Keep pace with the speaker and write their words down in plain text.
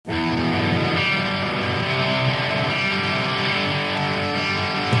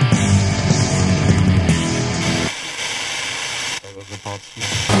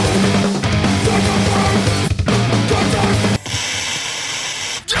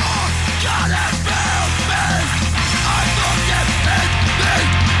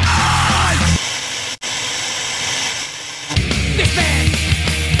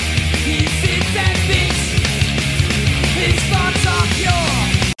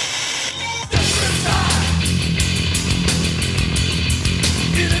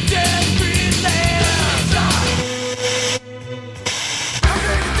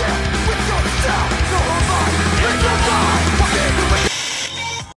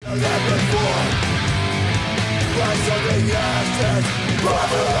Welcome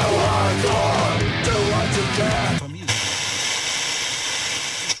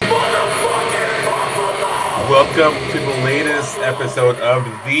to the latest episode of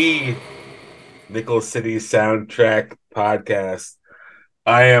the Nickel City Soundtrack Podcast.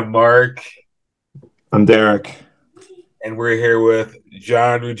 I am Mark. I'm Derek. And we're here with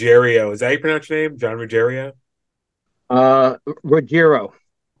John Ruggiero. Is that how you pronounce your name? John Ruggiero? Ruggiero.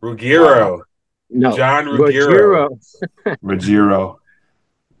 Ruggiero. Wow. No. John Ruggiero. Ruggiero.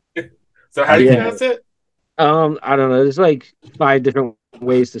 So how do you pronounce it? I don't know. There's like 5 different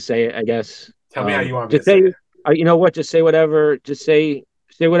ways to say it, I guess. Tell me how you want me to say it. You know what? Just say whatever. Just say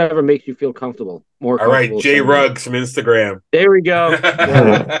whatever makes you feel comfortable. More All comfortable. right, J Ruggs from Instagram. There we go.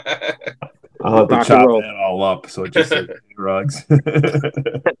 I'll have to chop that all up, so it just says Rugs.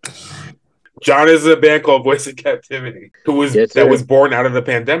 John is a band called Voice of Captivity, that was born out of the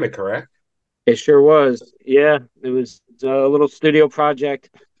pandemic, correct? It sure was. Yeah, it was a little studio project.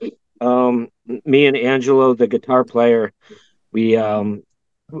 Me and Angelo, the guitar player, we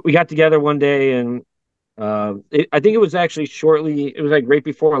got together one day, and I think it was actually it was like right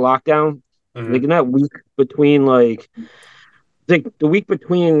before lockdown, like in that week between the week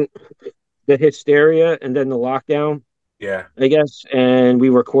between the hysteria and then the lockdown. Yeah, I guess. And we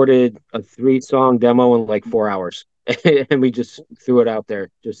recorded a 3-song demo in like 4 hours, and we just threw it out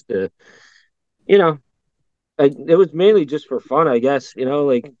there just to, it was mainly just for fun, I guess,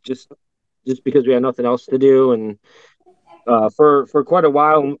 like just because we had nothing else to do. And for quite a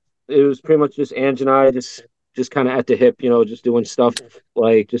while, it was pretty much just Ange and I just kind of at the hip, just doing stuff,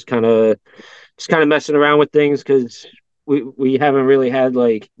 like just kind of messing around with things, because we haven't really had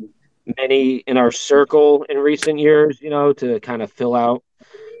like many in our circle in recent years, to kind of fill out,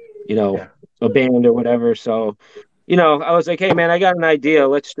 a band or whatever. So, I was like, hey man, I got an idea.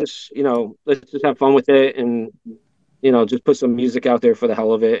 Let's just have fun with it, and, just put some music out there for the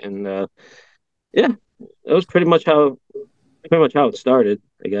hell of it. And, that was pretty much how it started,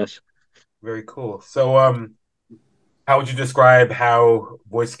 I guess. Very cool. So, how would you describe how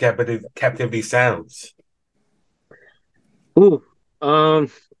Voice Captivity sounds? Ooh,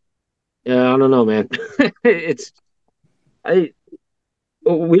 yeah, I don't know, man. We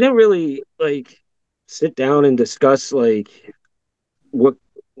didn't really like sit down and discuss like what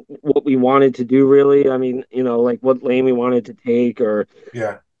we wanted to do, really. I mean, like what lane we wanted to take, or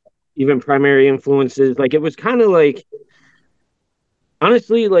even primary influences. Like it was kind of like,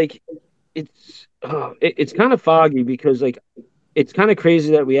 honestly, like it's kind of foggy, because like it's kind of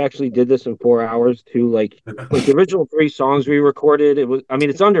crazy that we actually did this in 4 hours too. Like the original 3 songs we recorded,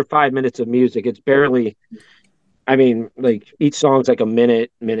 it's under 5 minutes of music. It's barely, like each song's like a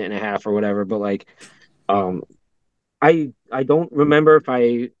minute and a half or whatever. But like, I don't remember if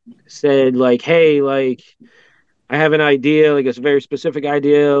I said like, hey, like I have an idea, like it's a very specific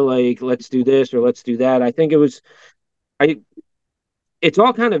idea, like let's do this or let's do that. I think it's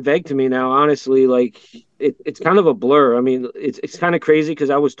all kind of vague to me now, honestly. Like it's kind of a blur. I mean, it's kind of crazy, because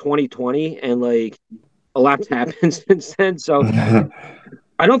I was 2020 and like a lot's happened since then. So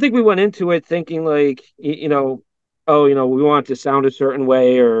I don't think we went into it thinking like, we want it to sound a certain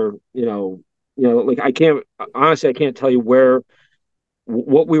way, or, like I can't tell you what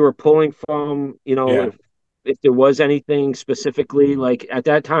we were pulling from, if there was anything specifically. Like at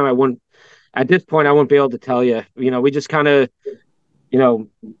that time, at this point, I wouldn't be able to tell you. We just kind of,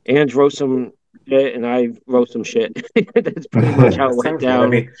 Ange wrote some shit and I wrote some shit. That's pretty much how it went down.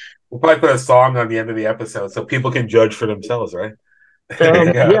 We'll probably put a song on the end of the episode so people can judge for themselves, right?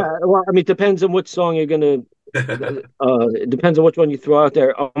 Yeah, well, it depends on which song you're gonna. It depends on which one you throw out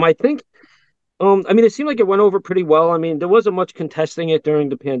there. I think. It seemed like it went over pretty well. There wasn't much contesting it during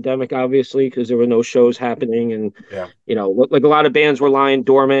the pandemic, obviously, because there were no shows happening, and like a lot of bands were lying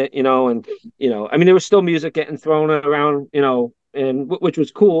dormant, and there was still music getting thrown around, and which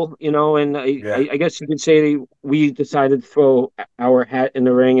was cool, and I guess you could say we decided to throw our hat in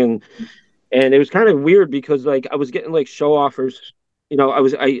the ring, and it was kind of weird, because like I was getting like show offers. I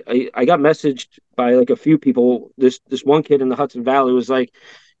got messaged by like a few people. This one kid in the Hudson Valley was like,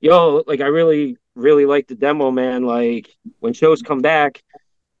 yo, like I really, really like the demo, man. Like when shows come back,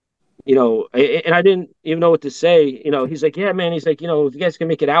 and I didn't even know what to say. He's like, yeah, man. He's like, if you guys can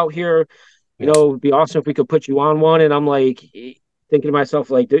make it out here, it'd be awesome if we could put you on one. And I'm like thinking to myself,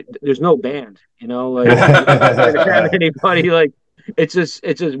 like, there's no band, like I don't have anybody. Like it's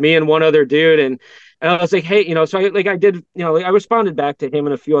just me and one other dude. And I was like, hey, so I did, I responded back to him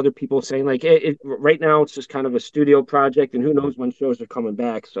and a few other people saying like, right now it's just kind of a studio project, and who knows when shows are coming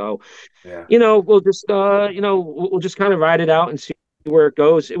back. So, we'll just, we'll just kind of ride it out and see where it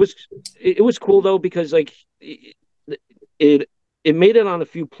goes. It was cool though, because like it it made it on a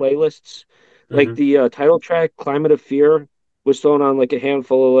few playlists. Like Hmm. the title track, "Climate of Fear," was thrown on like a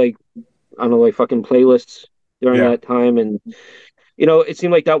handful of like I don't know, like fucking playlists during Yeah. that time, and it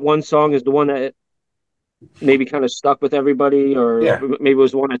seemed like that one song is the one that maybe kind of stuck with everybody, or Yeah. maybe it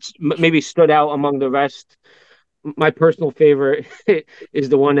was the one that maybe stood out among the rest. My personal favorite is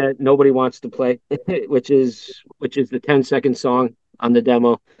the one that nobody wants to play, which is the 10-second song on the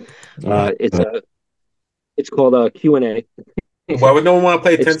demo. Uh, It's called Q&A. Why would no one want to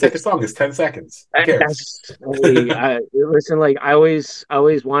play a It's 10-second just song? It's 10 seconds. Who cares? that's listen. Like I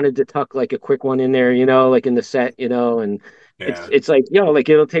always wanted to tuck like a quick one in there, like in the set, and it's Yeah. it's like like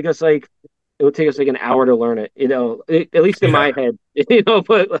it'll take us like an hour to learn it, at least in my Yeah. head,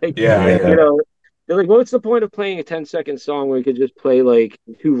 but like Yeah, I you get it. know they're like, what's the point of playing a 10-second song when we could just play like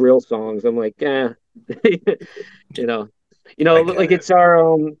two real songs? I'm like, you know, I get like it. it's our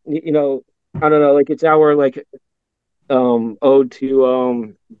I don't know, like it's our like ode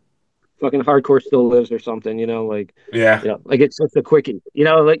to fucking hardcore still lives or something, like Yeah. like it's just a quickie,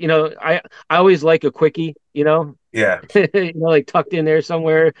 like I always like a quickie, Yeah. like tucked in there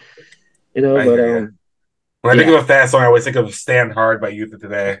somewhere, I but hear you. When I think yeah. of a fast song, I always think of Stand Hard by Youth of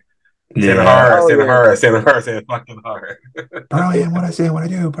Today. Stand yeah. hard, Oh stand yeah. hard, stand hard, stand fucking hard. Proud of him, what I say, what I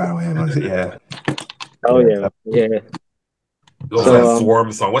do. Proud of him, what I say. Yeah. Oh Yeah. yeah. Yeah. What's that So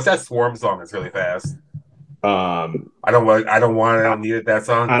Swarm song? What's that Swarm song that's really fast? Um, I don't want it, I don't need it, that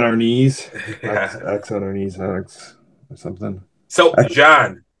song. on our knees. Yeah. X on our knees, X or something. So, I,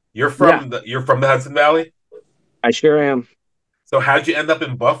 John, yeah, you're from the Hudson Valley? I sure am. So how'd you end up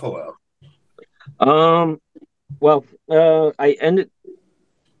in Buffalo? um well, I ended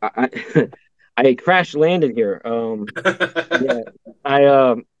I I crash landed here.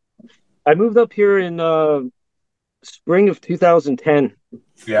 Yeah. I moved up here in spring of 2010.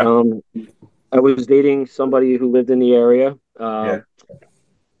 Yeah, um I was dating somebody who lived in the area. yeah.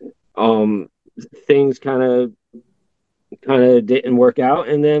 Um, Things kind of didn't work out,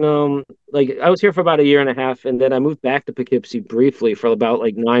 and then like I was here for about a year and a half, and then I moved back to Poughkeepsie briefly for about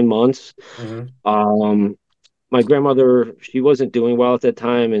like 9 months. Hmm. Um, my grandmother, she wasn't doing well at that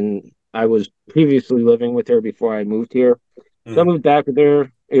time, and I was previously living with her before I moved here. So I Hmm. moved back with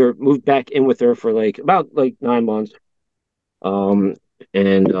her, or moved back in with her for like about like 9 months. Um,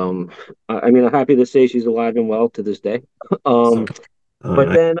 and I mean, I'm happy to say she's alive and well to this day. So Um, but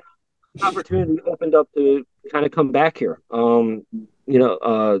I, then opportunity opened up to kind of come back here.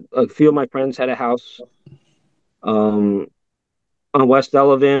 A few of my friends had a house um, on West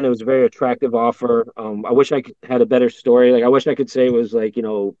Delavan. It was a very attractive offer. I wish had a better story. Like I wish I could say it was like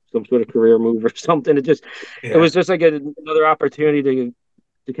some sort of career move or something. It yeah, was just like another opportunity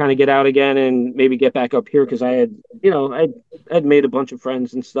to kind of get out again and maybe get back up here because I had I'd made a bunch of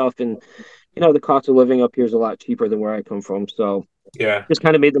friends and stuff, and the cost of living up here is a lot cheaper than where I come from. So yeah, just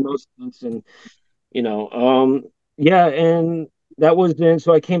kind of made the most sense. And you know yeah, and that was then,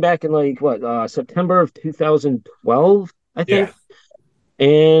 so I came back in like what September of 2012, I yeah.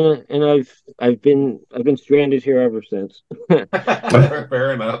 think. And I've been stranded here ever since.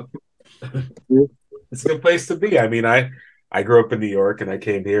 Fair enough. It's a good place to be. I mean, I grew up in New York and I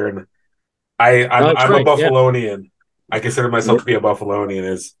came here and That's I'm a right, yeah. Buffalonian. I consider myself Yeah. to be a Buffalonian,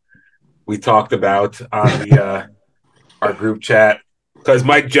 as we talked about on the our group chat. Because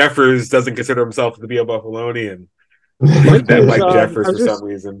Mike Jeffers doesn't consider himself to be a Buffalonian. Mike That was Mike I Jeffers was for some just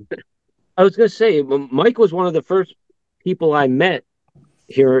reason. I was gonna say, Mike was one of the first people I met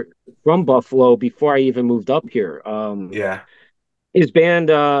here from Buffalo before I even moved up here. Yeah, His band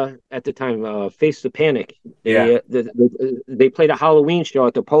at the time, Face the Panic. yeah. They played a Halloween show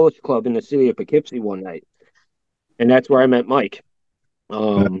at the Polish Club in the city of Poughkeepsie one night, and that's where I met Mike.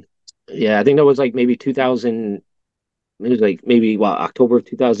 Um, yeah, I think that was like maybe 2000. It was like maybe October of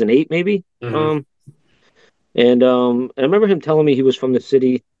 2008, maybe. Hmm. And I remember him telling me he was from the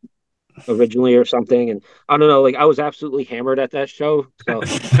city originally or something, and I don't know, like I was absolutely hammered at that show. So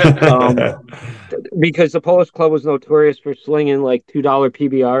um, because the Polish Club was notorious for slinging like $2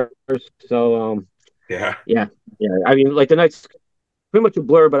 PBRs. So Yeah, yeah, yeah. I mean, like the night's pretty much a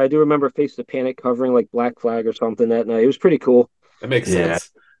blur, but I do remember Face the Panic covering like Black Flag or something that night. It was pretty cool. that makes yeah.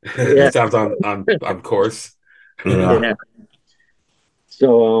 sense. Yeah, It sounds on course. Yeah. yeah.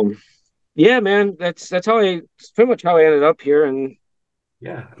 So yeah, man, that's how it's pretty much how I ended up here, and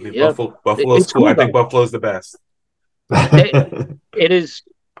Yeah, I mean yeah, Buffalo's it's cool. cool I think though. Buffalo's the best. It, it is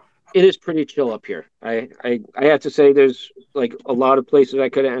it is pretty chill up here. I have to say, there's like a lot of places I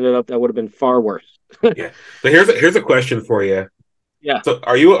could have ended up that would have been far worse. Yeah. So here's a question for you. Yeah. So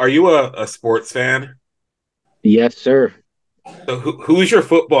are you a sports fan? Yes, sir. So who's your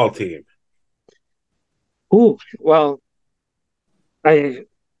football team? Ooh, well. I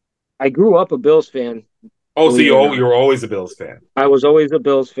I grew up a Bills fan, Oh, so believe it or not. you were always a Bills fan. I was always a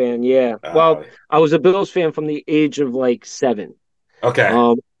Bills fan. Yeah. Well, Uh, I was a Bills fan from the age of like 7. okay.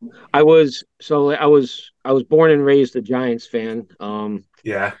 Um, I was born and raised a Giants fan.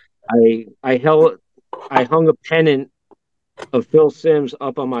 Yeah. I hung a pennant of Phil Simms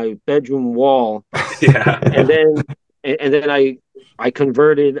up on my bedroom wall, Yeah. and then and then I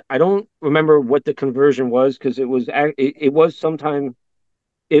converted. I don't remember what the conversion was because it was sometime.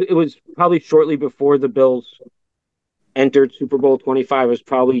 It was probably shortly before the Bills entered Super Bowl 25. It was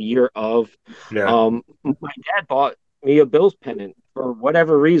probably year of. Yeah. My dad bought me a Bills pennant for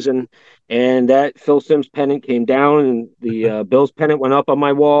whatever reason, and that Phil Simms pennant came down, and the Bills pennant went up on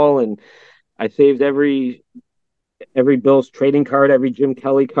my wall, and I saved every Bills trading card, every Jim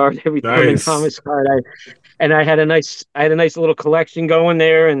Kelly card, every Thurman Nice. Thomas card. I had a nice little collection going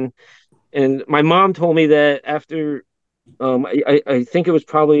there, and my mom told me that after I think it was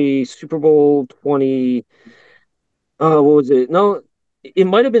probably Super Bowl 20. Oh, what was it? No, it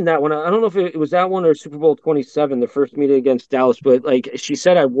might have been that one. I don't know if it was that one or Super Bowl 27, the first meeting against Dallas. But like she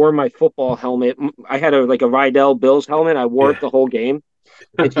said, I wore my football helmet. I had a Rydell Bills helmet. I wore it Yeah. the whole game,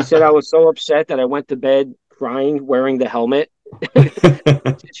 and she said I was so upset that I went to bed crying, wearing the helmet.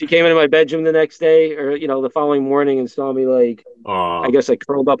 She came into my bedroom the next day, or the following morning, and saw me like I Oh, guess I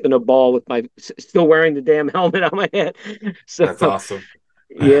curled up in a ball with my still wearing the damn helmet on my head. So that's awesome.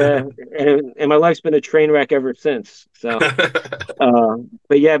 yeah, and my life's been a train wreck ever since. So. Uh,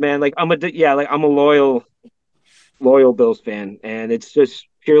 but yeah, man, like I'm a loyal Bills fan, and it's just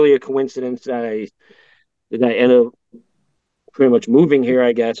purely a coincidence that I ended up pretty much moving here,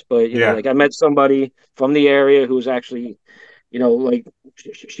 I guess. But Yeah. like I met somebody from the area who was actually, like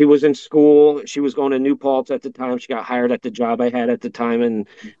she was in school, she was going to New Paltz at the time. She got hired at the job I had at the time, and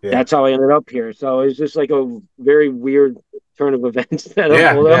Yeah. that's how I ended up here. So it's just like a very weird turn of events that Yeah.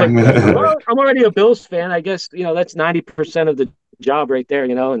 unfolded. I'm Yeah. like, Definitely. well, I'm already a Bills fan. I guess that's 90% of the job right there.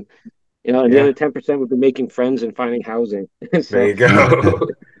 And the Yeah. other 10% would be making friends and finding housing. There So, you go.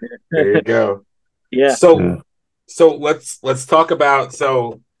 There you go. yeah. So let's talk about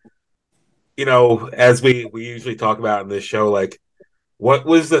as we usually talk about in this show, like what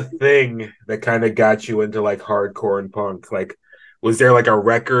was the thing that kind of got you into like hardcore and punk? Like, was there like a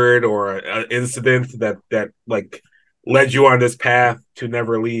record or an incident that like led you on this path to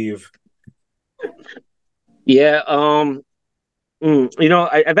never leave? Yeah.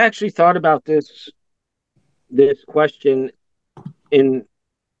 I've actually thought about this question in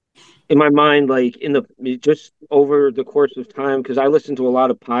in my mind, like in the just over the course of time, because I listen to a lot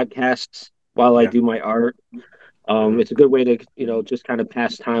of podcasts while I Yeah. do my art. Hmm. It's a good way to, just kind of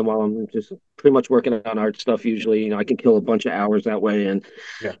pass time while I'm just pretty much working on art stuff. Usually, I can kill a bunch of hours that way, and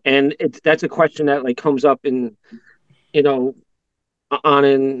Yeah. that's a question that like comes up in, you know, on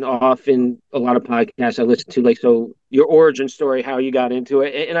and off in a lot of podcasts I listen to. Like, so your origin story, how you got into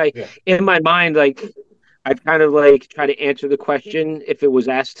it, and I, Yeah. in my mind, like I kind of like try to answer the question if it was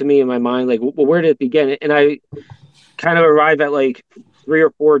asked to me in my mind, like, well, where did it begin? And I kind of arrive at like 3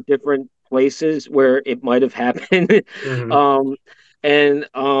 or 4 different places where it might have happened. Hmm. um, and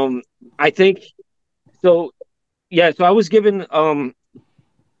I think so. Yeah, so I was given when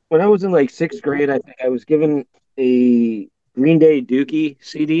I was in like 6th grade, I think I was given a Green Day Dookie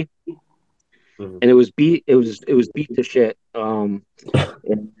CD, Hmm. and it was beat to shit. And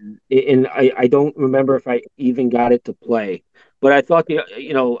I don't remember if I even got it to play, but I thought the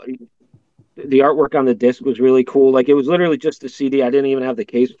artwork on the disc was really cool. Like it was literally just a CD. I didn't even have the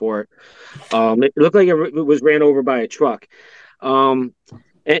case for it. It looked like it was ran over by a truck. Um,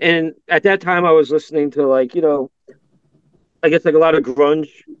 and at that time, I was listening to like I guess like a lot of grunge.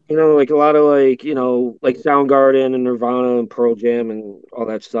 Like a lot of like like Soundgarden and Nirvana and Pearl Jam and all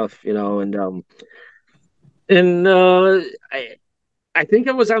that stuff. And I think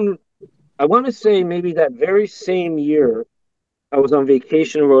I was on. I want to say maybe that very same year. I was on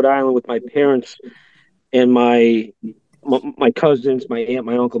vacation in Rhode Island with my parents and my cousins, my aunt,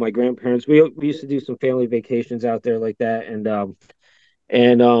 my uncle, my grandparents. We used to do some family vacations out there like that, and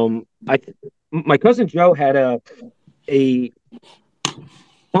I my cousin Joe had a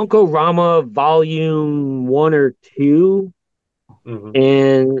Funko-Rama Volume 1 or 2 Hmm.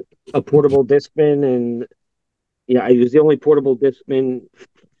 and a portable Discman, and yeah, I was the only portable Discman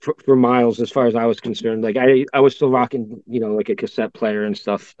for miles as far as I was concerned. Like I was still rocking like a cassette player and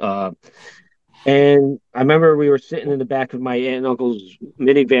stuff. And I remember we were sitting in the back of my aunt and uncle's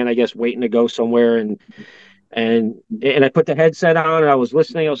minivan, I guess, waiting to go somewhere, and I put the headset on and I was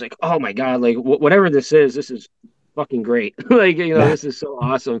listening. I was like, oh my god, like whatever this is fucking great. Like Yeah. this is so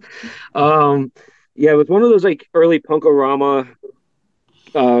awesome. Um, yeah, it was one of those like early Punkorama.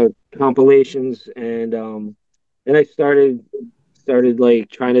 uh compilations, and I started like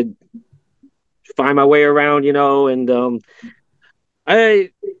trying to find my way around, and I,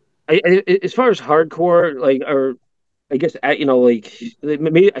 as far as hardcore, like, or I guess like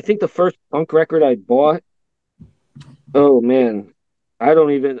maybe I think the first punk record I bought. Oh man, I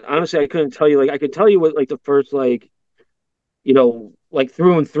don't even honestly. I couldn't tell you. Like I could tell you what like the first like like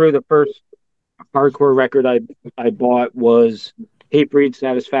through and through the first hardcore record I bought was Hatebreed.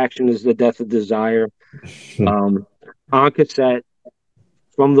 Satisfaction is the Death of Desire. Um, on cassette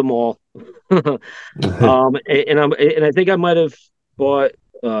from the mall. And I think I might have bought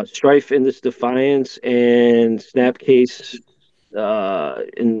Strife in this Defiance and Snapcase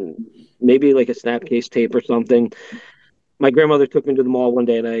and maybe like a Snapcase tape or something. My grandmother took me to the mall one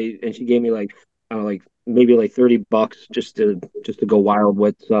day and she gave me like I don't know, like maybe like $30 just to go wild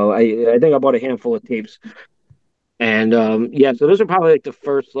with. So I think I bought a handful of tapes. And yeah, so those are probably like the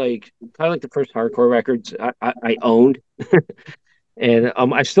first probably like the first hardcore records I owned. And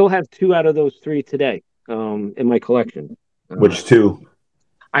I still have two out of those three today in my collection. Which two?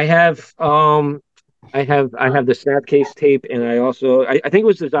 I have I have the Snapcase tape, and I think it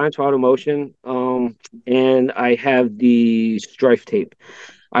was Designed to Automotion, and I have the Strife tape.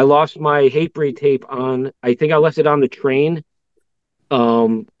 I lost my Hatebreed tape on. I think I left it on the train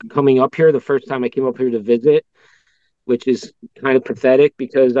coming up here the first time I came up here to visit, which is kind of pathetic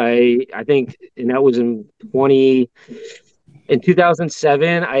because I think and that was in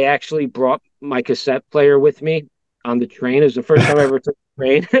 2007. I actually brought my cassette player with me on the train. It was the first time I ever took the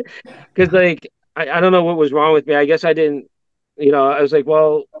train because like I don't know what was wrong with me. I guess I didn't, I was like,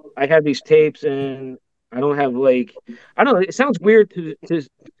 well, I have these tapes and I don't have like, I don't know. It sounds weird to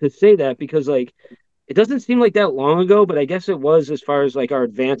say that because like it doesn't seem like that long ago, but I guess it was as far as like our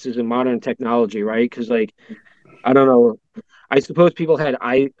advances in modern technology, right? Because like I don't know. I suppose people had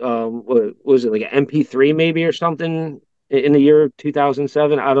what was it like an MP3 maybe or something in the year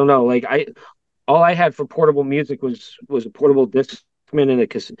 2007. I don't know. Like all I had for portable music was a portable Discman and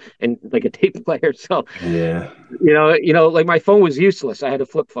and like a tape player. So Yeah. like my phone was useless. I had a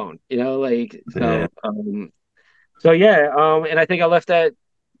flip phone. Like Yeah. so yeah. And I think I left that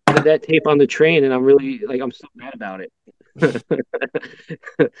tape on the train, and I'm really like I'm so mad about it.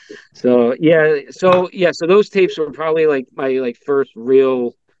 So those tapes were probably like my like first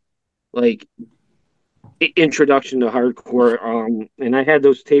real like introduction to hardcore. And I had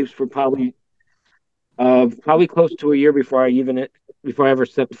those tapes for probably close to a year before I ever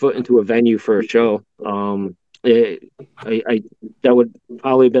stepped foot into a venue for a show. I that would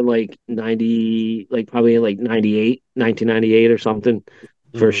probably have been like 90, like probably like 1998 or something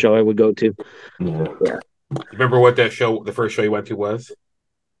for a Mm-hmm. show I would go to. Yeah. Yeah. Remember what the first show you went to was?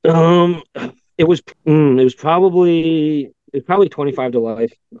 Um, it was probably 25 to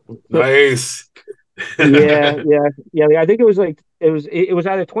life. Nice. Yeah, yeah, yeah. I think it was like it was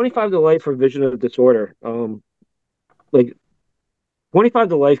either 25 to life or Vision of Disorder. Like 25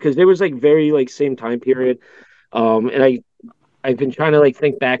 to life because there was like very like same time period. And I've been trying to like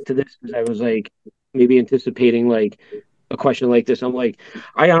think back to this because I was like maybe anticipating like a question like this. I'm like,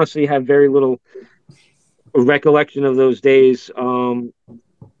 I honestly have very little recollection of those days.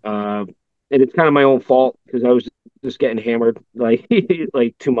 Uh, and it's kind of my own fault because I was just getting hammered like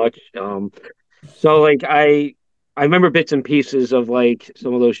like too much. So like I remember bits and pieces of like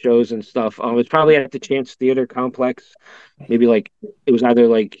some of those shows and stuff. It's probably at the Chance Theater complex. Maybe like it was either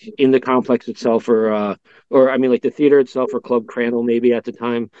like in the complex itself or I mean like the theater itself or Club Crandall maybe at the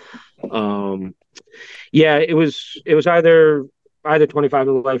time. Um, yeah, it was either 25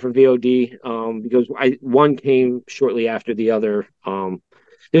 to life or VOD because one came shortly after the other.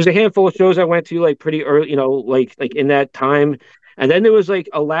 There's a handful of shows I went to like pretty early, like in that time, and then there was like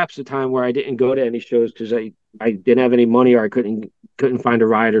a lapse of time where I didn't go to any shows because I didn't have any money or I couldn't find a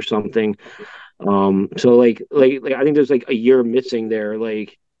ride or something. So like I think there's like a year missing there.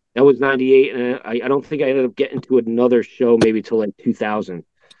 Like that was 98, and I don't think I ended up getting to another show maybe till like 2000.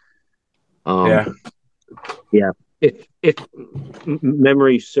 Um, Yeah. yeah, if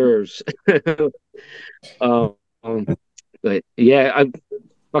memory serves. um, but yeah, I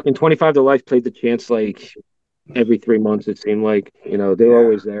fucking 25 to life played the Chance like every 3 months. It seemed like they were Yeah.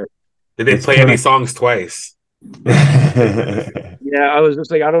 always there. Did they It's play kind any of. songs twice? Yeah, I was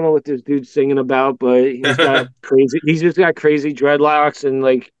just like, I don't know what this dude's singing about, but he's got crazy. He's just got crazy dreadlocks and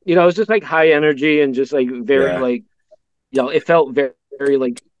like it's just like high energy and just like very Yeah. like it felt very very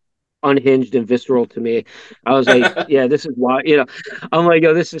like unhinged and visceral to me. I was like, yeah, this is why I'm like,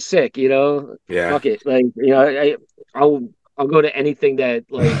 oh, this is sick. Yeah. Fuck it, like I'll go to anything that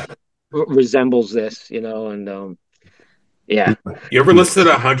like resembles this, and Yeah. You ever listen to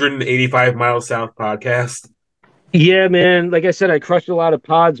the 185 Miles South podcast? Yeah, man. Like I said, I crush a lot of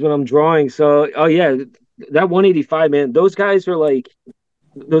pods when I'm drawing. So, oh yeah, that 185, man. Those guys are like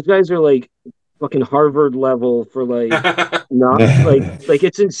fucking Harvard level for like not like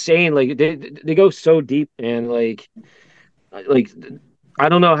it's insane. Like they go so deep, man. Like I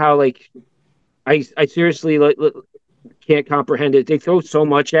don't know how like I seriously can't comprehend it. They throw so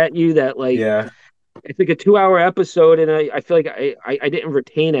much at you that like Yeah. it's like a 2 hour episode, and I feel like I didn't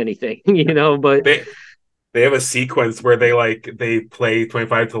retain anything, But They they have a sequence where they play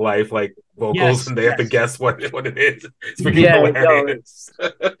 25 to Life like vocals yes, and they have to yes, guess what it is. It's freaking yeah, no, hilarious.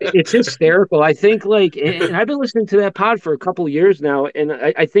 it's hysterical. I think like, and I've been listening to that pod for a couple of years now, and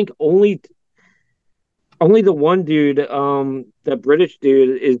I think only the one dude, the British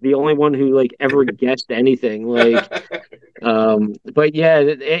dude, is the only one who like ever guessed anything. But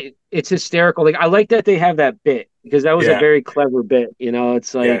yeah, it's hysterical. Like I like that they have that bit because that was a Yeah. very clever bit.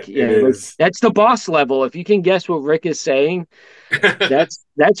 It's Yeah, like, it yeah, like is. that's the boss level. If you can guess what Rick is saying,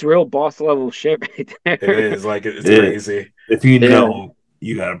 that's real boss level shit right It there. is like it's It, crazy. if you Yeah. know,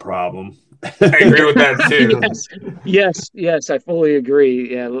 you got a problem. I agree with that too. Yes, yes, I fully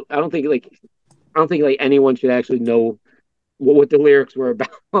agree. Yeah, I don't think like anyone should actually know what the lyrics were about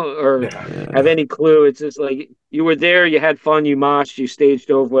or Yeah, have Yeah. any clue. It's just like you were there, you had fun, you moshed, you stage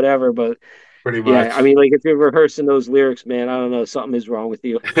dove, whatever. But pretty yeah, I much. mean, like if you're rehearsing those lyrics, man, I don't know, something is wrong with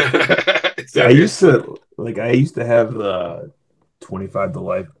you. I used Seriously. to have the 25 to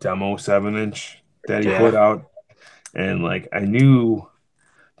Life demo 7-inch that he Yeah. put out, and like I knew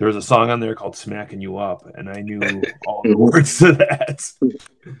there was a song on there called "Smacking You Up," and I knew all the Mhm. words to that.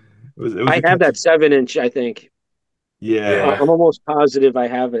 It was I a have that catchy. 7 inch. I think Yeah, Yeah. I'm almost positive I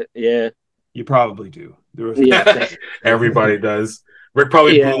have it. Yeah, you probably do. There was, yeah, Everybody does. Rick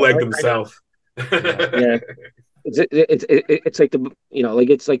probably yeah. bootlegged I know. himself. yeah. Yeah, it's like like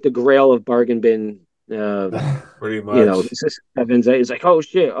it's like the Grail of bargain bin. Pretty much. It's just Evans. It's like, oh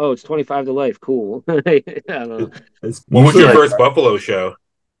shit, oh, it's 25 to life. Cool. I don't know. It's What was usually your like first Buffalo show?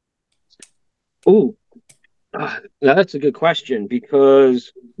 Ooh, now that's a good question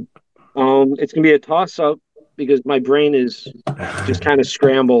because it's gonna be a toss up because my brain is just kind of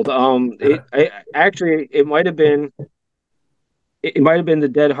scrambled. It might have been it might have been the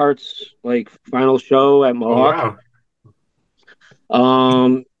Dead Hearts like final show at Oh Mohawk. wow.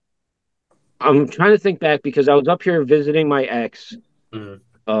 Um, I'm trying to think back because I was up here visiting my ex. Mhm.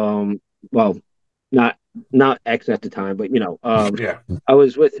 Um, well, not ex at the time, but Yeah. I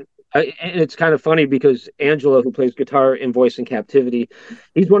was with. And it's kind of funny because Angela, who plays guitar in Voice in Captivity,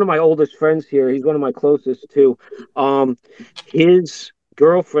 he's one of my oldest friends here. He's one of my closest too. Um, his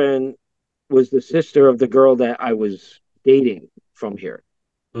girlfriend was the sister of the girl that I was dating from here,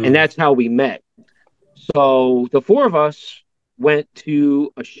 and Mm. that's how we met. So the four of us went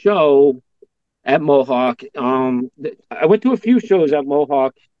to a show at Mohawk. I went to a few shows at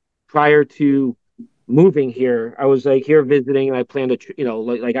Mohawk prior to moving here. I was like here visiting, and I planned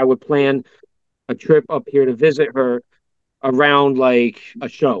like I would plan a trip up here to visit her around like a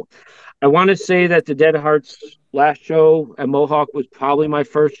show. I want to say that the Dead Hearts last show at Mohawk was probably my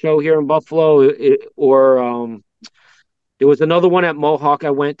first show here in Buffalo, or there was another one at Mohawk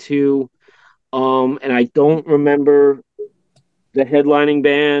I went to, and I don't remember the headlining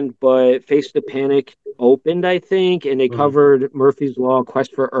band, but Face the Panic opened, I think, and they Mm. covered Murphy's Law,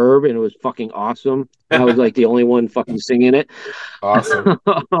 Quest for Herb, and it was fucking awesome. And I was like the only one fucking singing it. Awesome.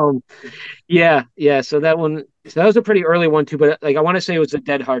 um, yeah, yeah. So that was a pretty early one too. But like I want to say it was a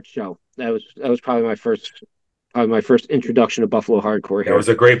Dead Heart show. That was probably my first introduction to Buffalo hardcore That here. was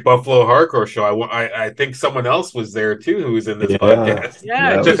a great Buffalo hardcore show. I think someone else was there too who was in this yeah, podcast.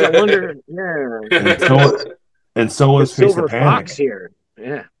 Yeah, yeah. geez, I wonder. Yeah, And so was it's Face the Silver Fox Panic. here.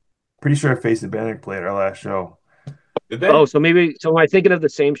 Yeah. Pretty sure Face the Panic played our last show. Did Oh, they? so am I thinking of the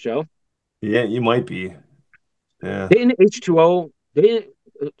same show? Yeah, you might be. Yeah. Didn't H2O didn't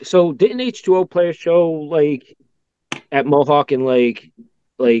H2O play a show like at Mohawk in like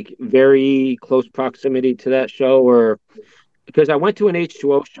very close proximity to that show or because I went to an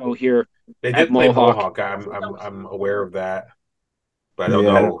H2O show here They at did play Mohawk. Mohawk. I'm aware of that, but I don't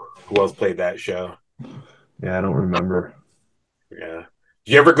Yeah, know who else played that show. I don't remember. Yeah.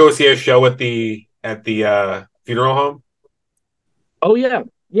 Did you ever go see a show at the funeral home? Oh yeah.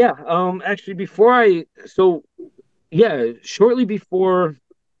 Yeah. Actually before I so yeah, shortly before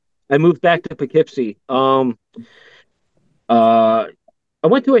I moved back to Poughkeepsie, uh I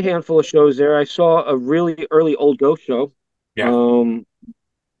went to a handful of shows there. I saw a really early Old Ghost show. Yeah. Um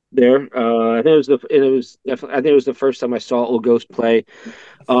there. I think it was definitely I think it was the first time I saw Old Ghost play.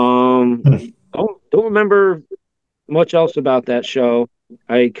 Um don't remember much else about that show.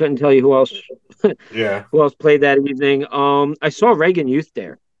 I couldn't tell you Yeah. who else played that evening. I saw Reagan Youth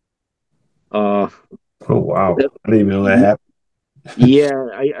there. Uh, Oh wow, that- I didn't even know that happened.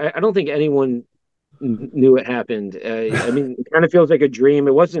 yeah, I don't think anyone knew it happened. I mean, it kind of feels like a dream.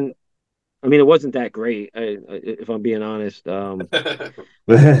 It wasn't. I mean, it wasn't that great. If I'm being honest. I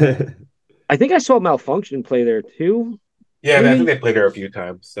think I saw Malfunction play there too. Yeah, I think Maybe. they played her a few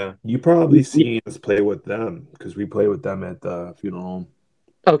times. So. You probably seen us play with them because we played with them at the funeral home,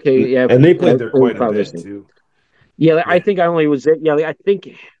 Okay, yeah, and they played there we'll quite a probably bit see. too. Yeah, I Yeah. think I only was there. Yeah, I think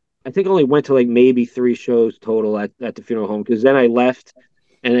I only went to like maybe three shows total at the funeral home because then I left,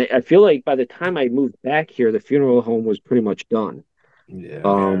 and I feel like by the time I moved back here, the funeral home was pretty much done. Yeah. Yeah.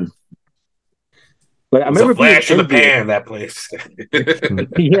 Um, but I It was a remember being flash in the envious. pan, that place.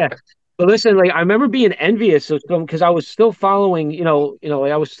 Yeah, but listen, like I remember being envious of them because I was still following,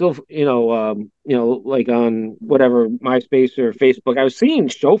 like I was still, like on whatever MySpace or Facebook. I was seeing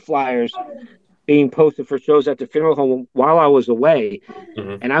show flyers being posted for shows at the funeral home while I was away.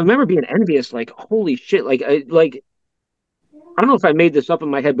 Mhm. And I remember being envious, like, holy shit, I don't know if I made this up in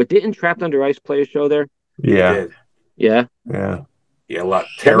my head, but didn't Trapped Under Ice play a show there? It Yeah. did. Yeah, Yeah. Yeah, a lot. that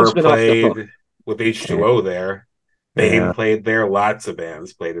must Terror have been off the hook. played with H2O there. Bane Yeah. played there. Lots of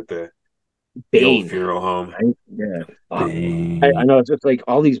bands played at the old Bane, funeral home. right? Yeah. Fuck. I Bane. know it's just like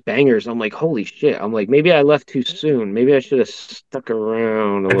all these bangers. I'm like, holy shit. I'm like, maybe I left too soon. Maybe I should have stuck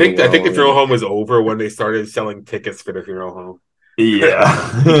around a little I while think the longer. funeral home was over when they started selling tickets for the funeral home.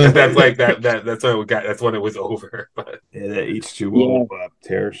 That's Yeah. like that's when it got that's when it was over. But Yeah, that H2O Yeah.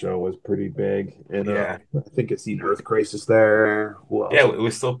 terror show was pretty big. And yeah. I think I seen Earth Crisis there. Who else? Yeah, it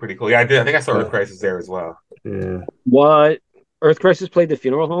was still pretty cool. Yeah, I did. I think I saw Earth Yeah. Crisis there as well. Yeah. What? Earth Crisis played the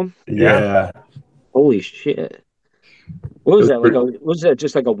funeral home? Yeah. Yeah. Holy shit. What It was was that? pretty, Was that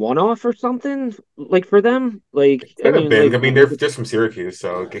just like a one off or something? Like for them? Like, It could have been. I mean, they're was just from Syracuse,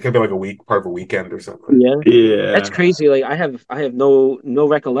 so it could be like a week, part of a weekend or something. yeah. That's yeah. crazy. Like I have no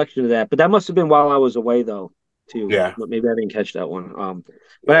recollection of that. But that must have been while I was away though, too. Yeah. But maybe I didn't catch that one.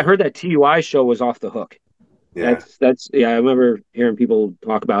 But I Yeah. heard that TUI show was off the hook. Yeah. That's yeah, I remember hearing people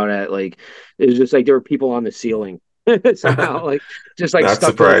talk about it. Like it was just like there were people on the ceiling somehow, like just like Not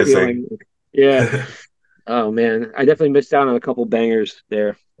stuck to the surprising. ceiling. Yeah. Oh man. I definitely missed out on a couple bangers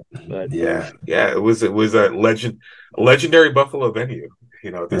there. But Yeah, yeah, it was a legendary Buffalo venue.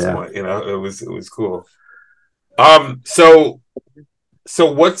 At this Yeah. point, it was cool. Um, so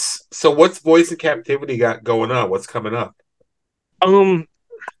what's Voice of Captivity got going on? What's coming up? um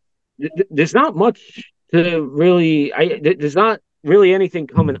there's not much to really there's not really anything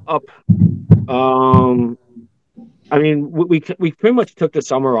coming up. Um I mean we pretty much took the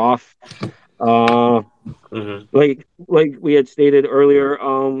summer off. Uh Hmm. like we had stated earlier,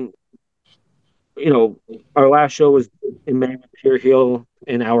 our last show was in May with Pure Heel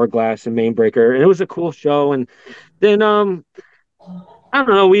and Hourglass and Mainbreaker, and it was a cool show. And then I don't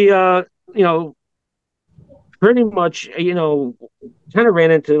know, we pretty much kind of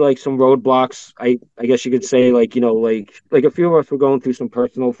ran into like some roadblocks. I guess you could say like like a few of us were going through some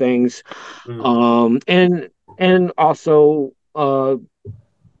personal things, Hmm. and also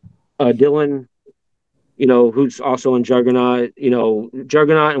Dylan, who's also in Juggernaut,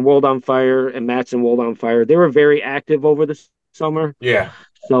 Juggernaut and World on Fire and Matt's and World on Fire. They were very active over the summer. Yeah,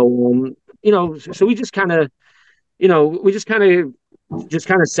 So, so we just kind of, we just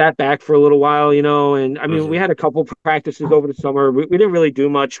kind of sat back for a little while, and I mean, we hmm, had a couple practices over the summer. We didn't really do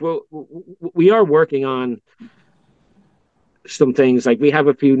much. We are working on some things. Like we have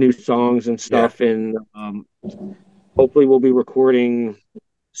a few new songs and yeah, stuff, and hopefully we'll be recording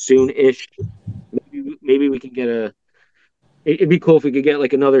soon-ish. Maybe we can get it'd be cool if we could get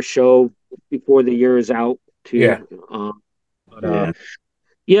like another show before the year is out yeah, too. But Yeah.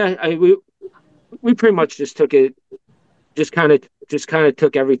 yeah, we pretty much just took it, just kind of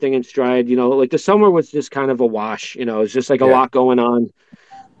took everything in stride. Like the summer was just kind of a wash. It's just like a yeah, lot going on,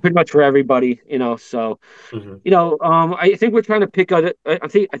 pretty much for everybody. So hmm, I think we're trying to pick up. I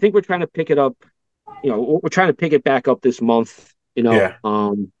think we're trying to pick it up. We're trying to pick it back up this month. yeah,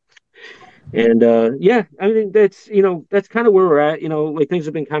 And yeah, I mean that's kind of where we're at. Like things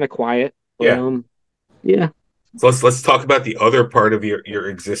have been kind of quiet, but yeah. yeah. So let's talk about the other part of your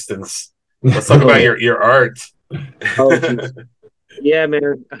existence. Let's talk Oh about yeah. your art. Oh jeez. Yeah,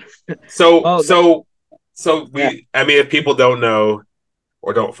 man. so Oh so so yeah. I mean, if people don't know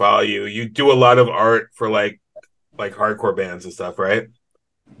or don't follow you, you do a lot of art for like hardcore bands and stuff, right?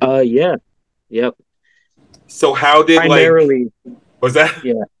 Yeah. Yep. So how did Primarily, was that?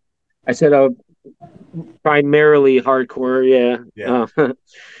 yeah. I said primarily hardcore. Yeah. Yeah.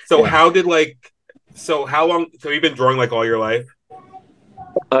 So Yeah. how did So how long? So you've been drawing like all your life?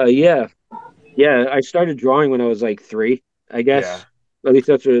 Yeah, yeah. I started drawing when I was like 3, I Yeah, guess. At least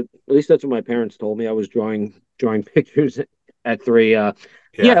that's what my parents told me. I was drawing pictures at 3. Yeah,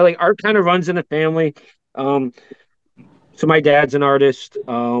 yeah. like art kind of runs in the family. Um, so my dad's an artist,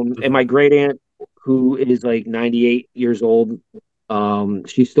 and my Mhm. great aunt, who is like 98 years old,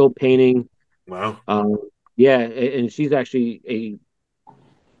 she's still painting. Wow. Um, yeah, and she's actually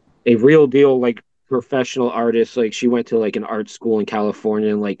a real deal like professional artist. Like she went to like an art school in California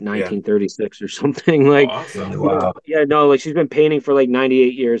in like Yeah. 1936 or something. Oh, Like, awesome. yeah, Wow. yeah, no, like she's been painting for like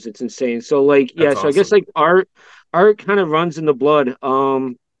 98 years. It's insane. So like, yeah, That's so I guess awesome. like art kind of runs in the blood.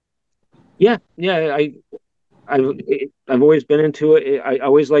 Yeah, yeah, I've always been into it. I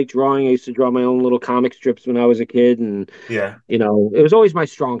always liked drawing. I used to draw my own little comic strips when I was a kid, and Yeah. it was always my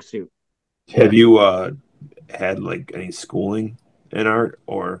strong suit. Have Yeah. you had like any schooling in art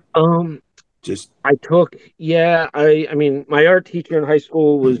or Um, just yeah, I mean, my art teacher in high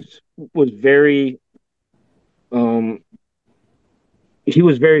school was very um he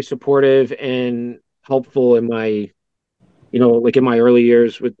was very supportive and helpful in my, like in my early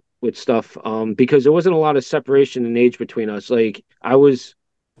years with stuff, because there wasn't a lot of separation in age between us. Like I was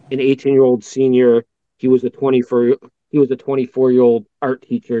an 18-year-old senior, he was a 24-year-old art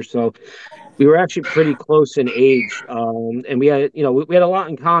teacher, so we were actually pretty close in age, and we had a lot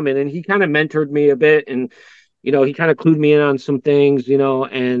in common, and he kind of mentored me a bit, and he kind of clued me in on some things,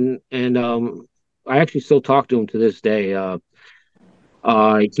 and I actually still talk to him to this day.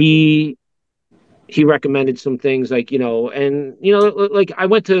 He recommended some things, like, and like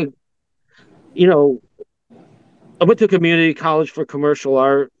you know I went to community college for commercial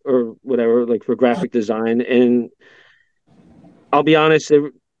art or whatever, like for graphic design, and I'll be honest,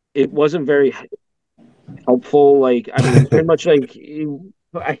 it wasn't very helpful. Like, I mean, pretty much like,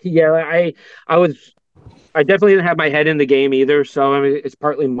 yeah, I was, I definitely didn't have my head in the game either. So, I mean, it's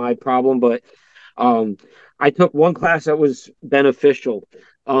partly my problem, but um, I took one class that was beneficial.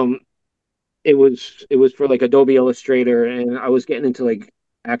 Um, it was for like Adobe Illustrator, and I was getting into like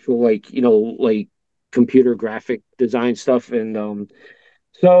actual, like, like computer graphic design stuff, and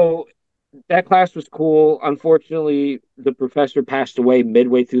so that class was cool. Unfortunately, the professor passed away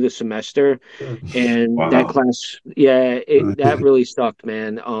midway through the semester, and that wow. class, yeah, that really sucked,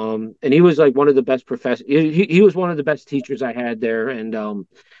 man. And he was like one of the best professors. He was one of the best teachers I had there, and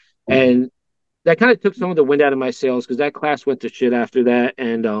that kind of took some of the wind out of my sails, because that class went to shit after that,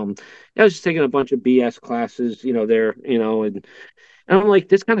 and I was just taking a bunch of BS classes, there, and I'm like,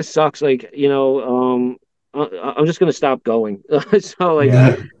 this kind of sucks, like, I'm just gonna stop going. So like,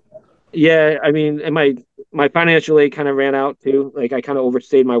 Yeah. yeah, I mean, and my financial aid kind of ran out too. Like I kind of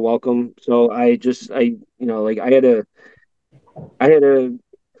overstayed my welcome, so like I had to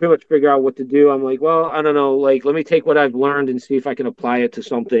pretty much figure out what to do. I'm like, well, I don't know, like let me take what I've learned and see if I can apply it to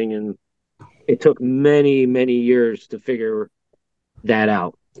something. And it took many, many years to figure that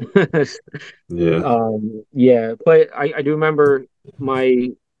out. Yeah. Yeah, but I do remember my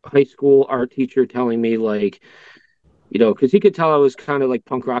high school art teacher telling me, like, because he could tell I was kind of like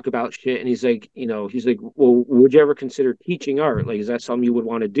punk rock about shit. And he's like, well, would you ever consider teaching art? Like, is that something you would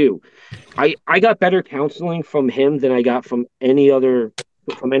want to do? I got better counseling from him than I got from any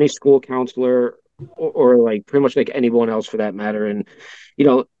school counselor, or like pretty much like anyone else for that matter. And,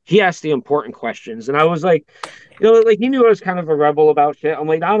 he asked the important questions. And I was like, like he knew I was kind of a rebel about shit. I'm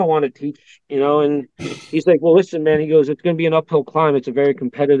like, I don't want to teach, and he's like, well, listen, man, he goes, it's going to be an uphill climb. It's a very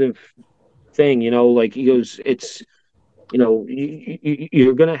competitive thing, like he goes, it's,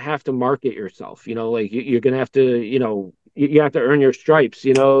 you're going to have to market yourself, like you're going to have to, you have to earn your stripes,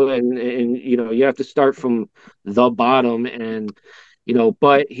 and you have to start from the bottom. And,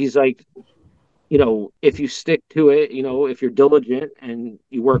 but he's like, if you stick to it, if you're diligent and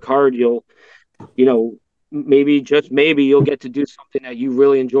you work hard, you know, maybe, just maybe, you'll get to do something that you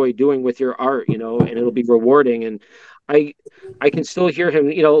really enjoy doing with your art, and it'll be rewarding. And I I can still hear him,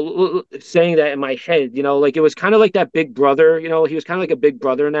 saying that in my head, like it was kind of like that big brother, he was kind of like a big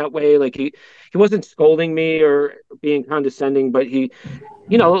brother in that way. Like he wasn't scolding me or being condescending, but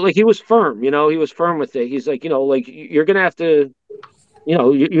like he was firm, he was firm with it. He's like, like you're gonna have to,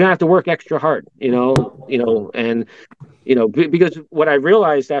 you're gonna have to work extra hard, and because what I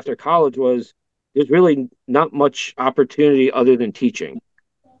realized after college was there's really not much opportunity other than teaching.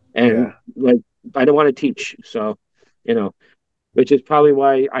 And Yeah. like, I don't want to teach. So, you know, which is probably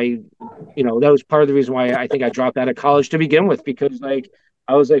why that was part of the reason why I think I dropped out of college to begin with, because like,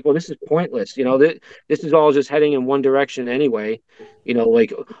 I was like, well, this is pointless. This is all just heading in one direction anyway.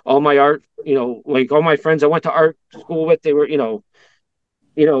 Like all my art, like all my friends I went to art school with, they were, you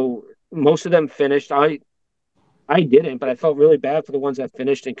know, most of them finished. I didn't, but I felt really bad for the ones that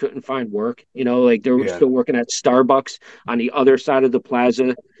finished and couldn't find work. Like they were Yeah. still working at Starbucks on the other side of the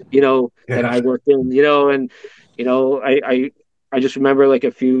plaza, that Yeah. I worked in, and I just remember like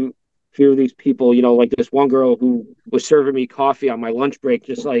a few of these people, like this one girl who was serving me coffee on my lunch break,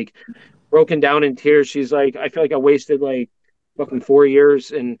 just like broken down in tears. She's like, I feel like I wasted like fucking 4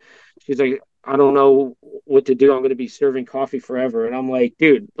 years. And she's like, I don't know what to do. I'm going to be serving coffee forever. And I'm like,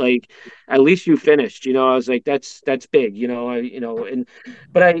 dude, like, at least you finished. I was like, that's big.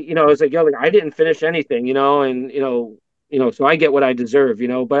 But I was like, yo, like, I didn't finish anything. And so I get what I deserve.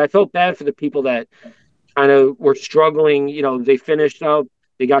 But I felt bad for the people that kind of were struggling. They finished up,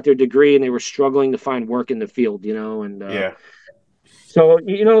 they got their degree, and they were struggling to find work in the field. And Yeah. so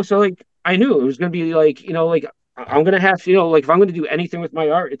like I knew it was gonna be like, like I'm gonna have to, like if I'm gonna do anything with my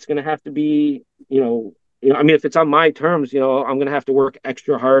art, it's gonna have to be, I mean, if it's on my terms, I'm gonna have to work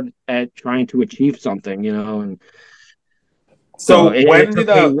extra hard at trying to achieve something, and so So it took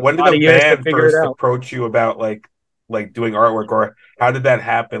me when a did lot a of years to band figure it first out. approach you about like doing artwork, or how did that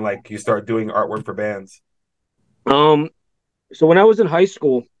happen? Like you start doing artwork for bands? Um, so when I was in high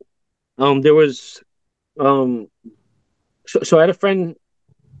school, there was um, so I had a friend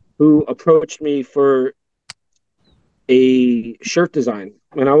who approached me for a shirt design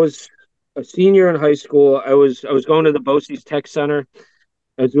when I was a senior in high school. I was going to the BOCES Tech Center.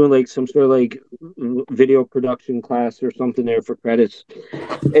 I was doing like some sort of like video production class or something there for credits.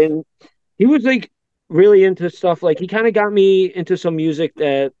 And he was like really into stuff. Like he kind of got me into some music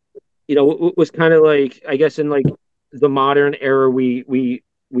that, was kind of like, I guess in like the modern era we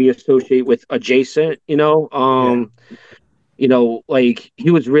associate with adjacent, Yeah. like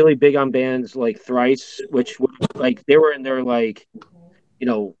he was really big on bands like Thrice, which like they were in their like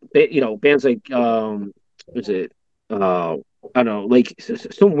bands like was it I don't know, like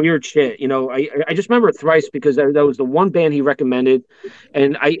some weird shit. I just remember Thrice because that was the one band he recommended,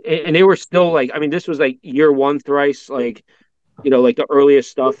 and they were still like, I mean, this was like year one Thrice, like like the earliest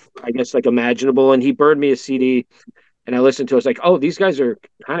stuff I guess like imaginable, and he burned me a CD, and I listened to it. I was like, oh, these guys are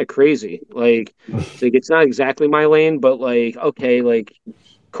kind of crazy. Like it's not exactly my lane, but like okay, like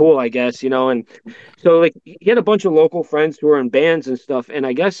cool, I guess, and so like he had a bunch of local friends who were in bands and stuff, and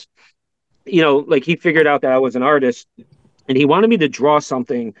I guess like he figured out that I was an artist, and he wanted me to draw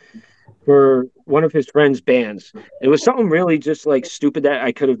something for one of his friends' bands. It was something really just like stupid that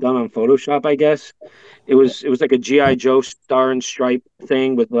I could have done on Photoshop, I guess. It was like a GI Joe star and stripe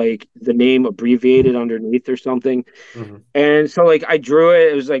thing with like the name abbreviated underneath or something. Hmm. And so like I drew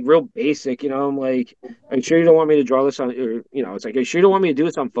it. It was like real basic, I'm like, are you sure you don't want me to draw this on, or it's like, are you sure you don't want me to do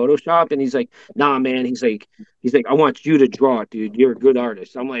this on Photoshop? And he's like, nah, man. He's like, I want you to draw it, dude. You're a good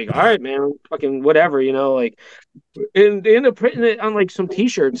artist. I'm like, all right, man, fucking whatever, like. And they ended up printing it on like some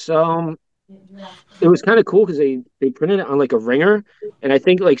T-shirts. It was kind of cool because they printed it on like a ringer, and I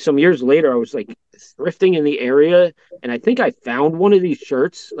think like some years later I was like thrifting in the area, and I think I found one of these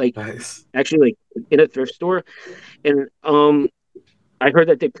shirts like Nice. actually like in a thrift store, and I heard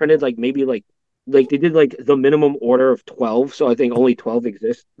that they printed like maybe like they did like the minimum order of 12, so I think only 12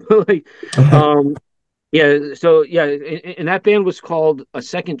 exist. Like, um, yeah, so yeah, and that band was called A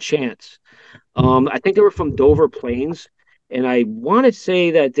Second Chance. I think they were from Dover Plains, and I want to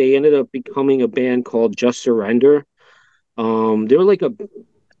say that they ended up becoming a band called Just Surrender. They were like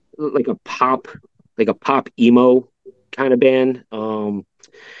a pop emo kind of band.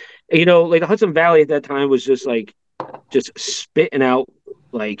 Like the Hudson Valley at that time was just spitting out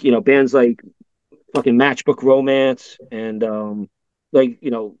like bands like fucking Matchbook Romance and like a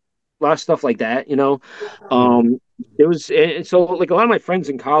lot of stuff like that. Hmm. Um, it was and so like a lot of my friends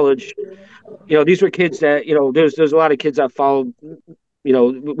in college, these were kids that there's a lot of kids that followed.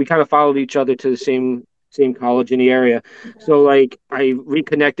 We kind of followed each other to the same college in the area. So like I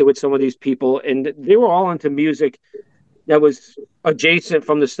reconnected with some of these people, and they were all into music that was adjacent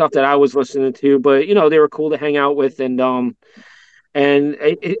from the stuff that I was listening to, but they were cool to hang out with, and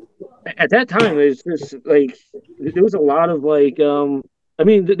at that time it was just like there was a lot of like I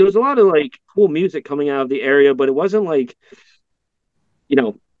mean there was a lot of like cool music coming out of the area, but it wasn't like you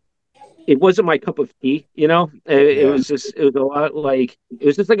know it wasn't my cup of tea. Yeah. It was a lot like it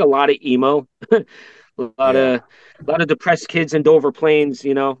was just like a lot of emo, a lot Yeah. of depressed kids in Dover Plains.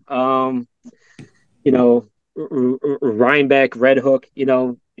 You know, Rhinebeck, Red Hook.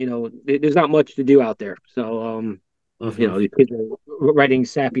 There's not much to do out there. So Hmm. these kids are writing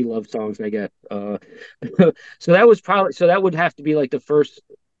sappy love songs. I guess. So that would have to be like the first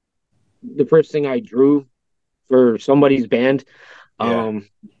thing I drew for somebody's band. Yeah. Um,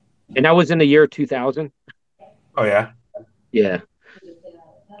 and that was in the year 2000. Oh yeah. Yeah.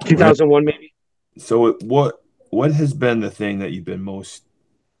 2001 maybe. So what has been the thing that you've been most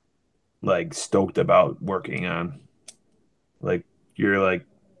like stoked about working on? Like you're like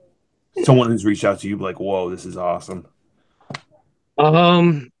someone who's reached out to you like, whoa, this is awesome.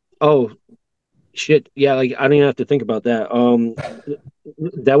 Um. Oh shit. Yeah. Like I don't even have to think about that.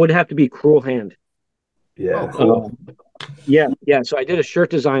 That would have to be Cruel Hand. Oh, Yeah. cool. Yeah. Yeah. So I did a shirt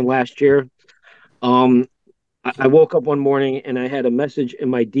design last year. Um. I woke up one morning and I had a message in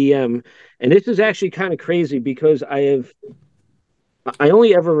my DM, and this is actually kind of crazy because I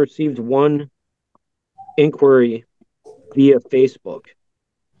only ever received one inquiry via Facebook.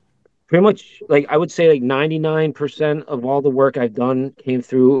 Pretty much, like I would say, like 99% of all the work I've done came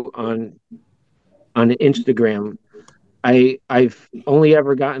through on Instagram. I've only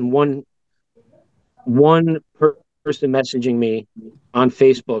ever gotten person messaging me on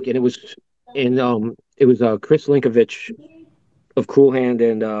Facebook, and it was Chris Linkovich of Cruel Hand,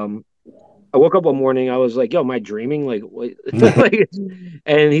 and I woke up one morning, I was like, "Yo, am I dreaming?" Like, what? Like,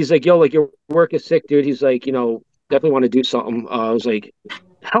 and he's like, "Yo, like your work is sick, dude." He's like, definitely want to do something. I was like,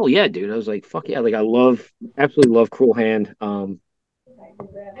 "Hell yeah, dude!" I was like, "Fuck yeah!" Like, absolutely love Cruel Hand.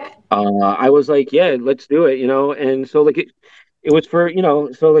 I was like, "Yeah, let's do it," And so like it was for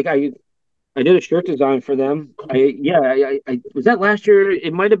so like I did a shirt design for them. I was that last year.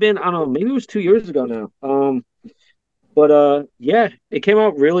 It might have been, I don't know, maybe it was 2 years ago now. But yeah, it came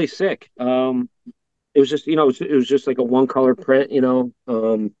out really sick. It was just it was just like a one color print.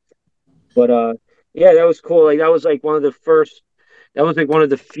 But yeah, that was cool. Like that was like one of the first. That was like one of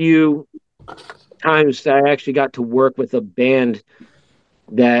the few times that I actually got to work with a band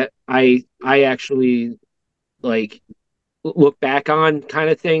that I actually like look back on kind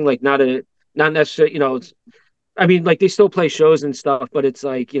of thing. Like not necessarily it's I mean like they still play shows and stuff, but it's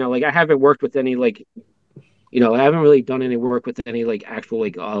like like I haven't worked with any like I haven't really done any work with any like actual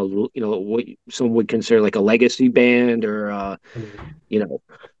like what some would consider like a legacy band or you know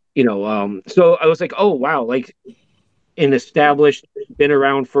so I was like, oh wow, like an established, been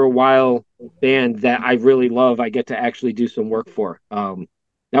around for a while band that I really love, I get to actually do some work for.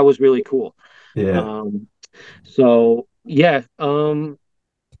 That was really cool. Yeah. Um, so yeah,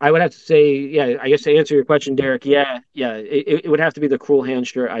 I would have to say, yeah, I guess to answer your question, Derek, yeah, it would have to be the Cruel Hand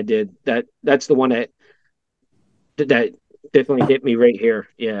shirt I did. That's the one that definitely hit me right here.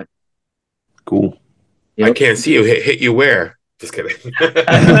 Yeah. Cool. I Yep. can't see you. Hit you where? Just kidding.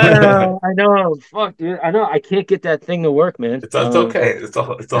 I know. Fuck, dude. I know. I can't get that thing to work, man. It's okay. It's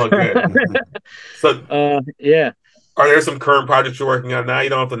all good. So, Yeah. are there some current projects you're working on now? You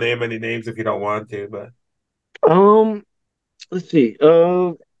don't have to name any names if you don't want to, but Um. Let's see.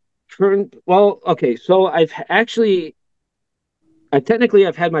 Current. Well, okay. So I've had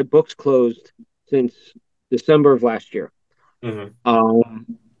my books closed since December of last year. mhm.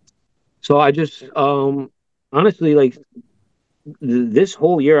 Um. So I just honestly like this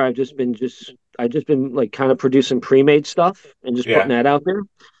whole year I've just been like kind of producing pre-made stuff and just putting Yeah, that out there.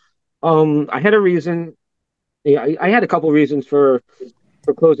 I had a reason. Yeah, I had a couple reasons for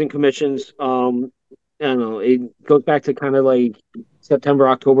closing commissions. I don't know. It goes back to kind of like September,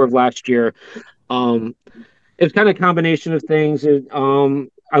 October of last year. Um, it was kind of a combination of things.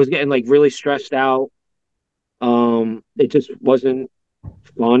 I was getting like really stressed out. It just wasn't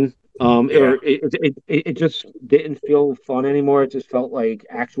fun. Or yeah, it just didn't feel fun anymore. It just felt like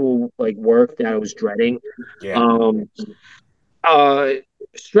actual like work that I was dreading. yeah. Um, uh,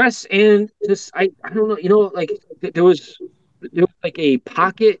 stress and just I don't know. Like there was like a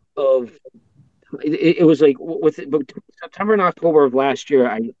pocket of it was like with September and October of last year,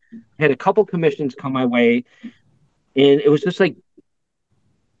 I had a couple commissions come my way, and it was just like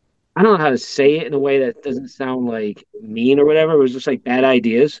I don't know how to say it in a way that doesn't sound like mean or whatever. It was just like bad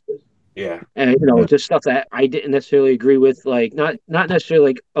ideas, Yeah. and Yeah. just stuff that I didn't necessarily agree with, like not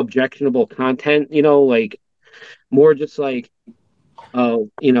necessarily like objectionable content, like more just like yeah,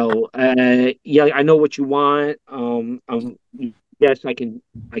 I know what you want. Yes, I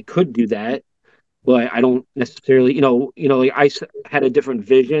could do that, but I don't necessarily, like had a different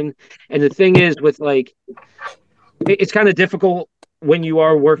vision. And the thing is, with like, it's kind of difficult when you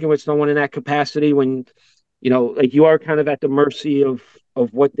are working with someone in that capacity, when, like you are kind of at the mercy of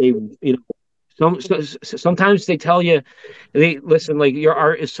what they, sometimes they tell you, they listen, like your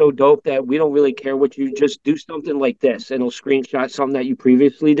art is so dope that we don't really care what you just do something like this, and it'll screenshot something that you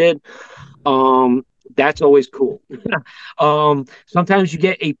previously did. Um, that's always cool. Sometimes you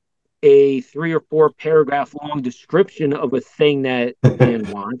get a 3 or 4 paragraph long description of a thing that a band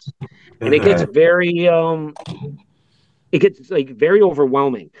wants, and Right. it gets like very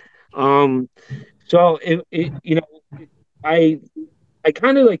overwhelming. So I I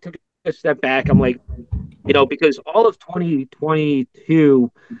kind of like took a step back. I'm like, because all of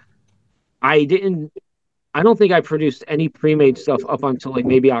 2022, I didn't, I don't think I produced any pre-made stuff up until like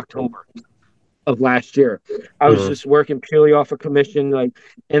maybe October of last year. I was Mm-hmm. just working purely off a commission, like,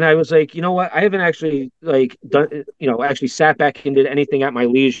 and I was like, you know what? I haven't actually like done, actually sat back and did anything at my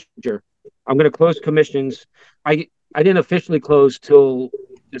leisure. I'm going to close commissions. I didn't officially close till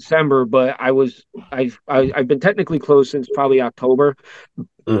December, but I've been technically closed since probably October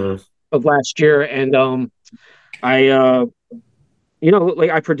Mm-hmm. of last year, and I like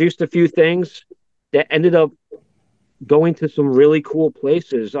I produced a few things that ended up going to some really cool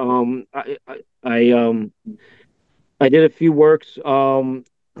places. I did a few works.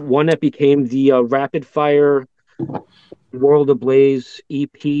 One that became the Rapid Fire World Ablaze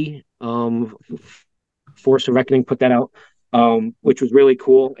EP. Force of Reckoning put that out, which was really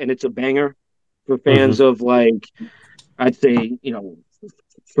cool, and it's a banger for fans Mm-hmm. of like I'd say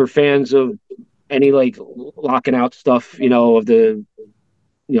for fans of any like locking out stuff, of the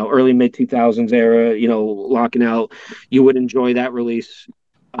early mid 2000s era, locking out, you would enjoy that release.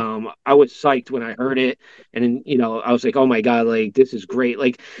 I was psyched when I heard it, and then, I was like, oh my God, like this is great.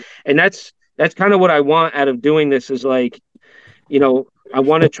 Like, and that's kind of what I want out of doing this is like, I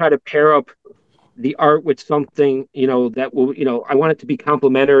want to try to pair up the art with something, that will, I want it to be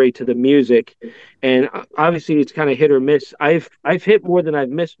complementary to the music. And obviously it's kind of hit or miss. I've hit more than I've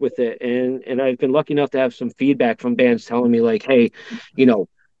missed with it. And I've been lucky enough to have some feedback from bands telling me like, hey,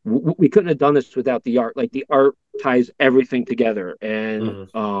 we couldn't have done this without the art. Like the art ties everything together. And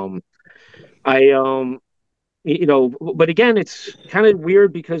Mm-hmm. I but again, it's kind of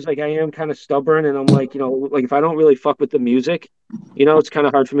weird because like I am kind of stubborn and I'm like, like if I don't really fuck with the music, it's kind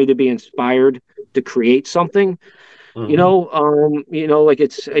of hard for me to be inspired to create something, Mm-hmm.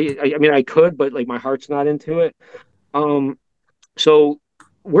 like I mean I could, but like my heart's not into it. So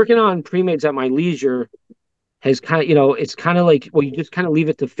working on pre-mades at my leisure has kind of, it's kind of like, well, you just kind of leave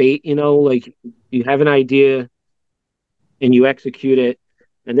it to fate, like you have an idea and you execute it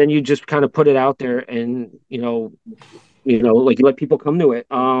and then you just kind of put it out there and, like you let people come to it.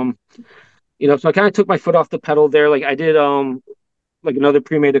 So I kind of took my foot off the pedal there. Like I did like another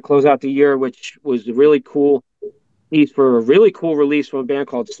pre-made to close out the year, which was a really cool piece for a really cool release from a band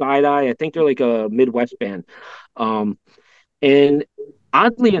called Side Eye. I think they're like a Midwest band. Um and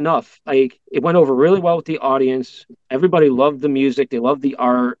oddly enough, like it went over really well with the audience. Everybody loved the music, they loved the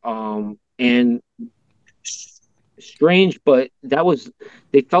art. And strange, but that was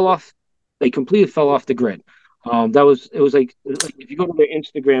they fell off. They completely fell off the grid. That was it was like if you go to their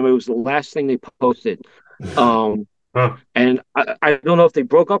Instagram, it was the last thing they posted. Um, Huh. and I don't know if they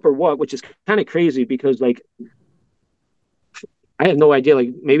broke up or what, which is kind of crazy because like I have no idea. Like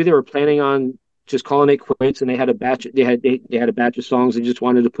maybe they were planning on just calling it quits, and they had a batch. They had a batch of songs they just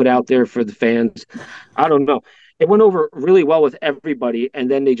wanted to put out there for the fans. I don't know. It went over really well with everybody,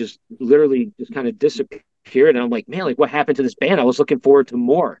 and then they just literally just kind of disappeared. And I'm like, man, like what happened to this band? I was looking forward to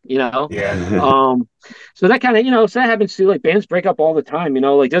more, Yeah. Um, so that kind of, so that happens to like bands break up all the time,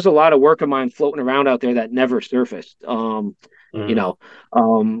 like there's a lot of work of mine floating around out there that never surfaced. You Mm-hmm. know,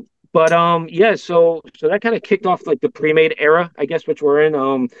 but yeah, so that kind of kicked off like the pre-made era, I guess, which we're in.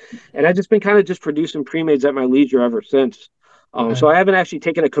 And I've just been kind of just producing pre-mades at my leisure ever since. Okay. So I haven't actually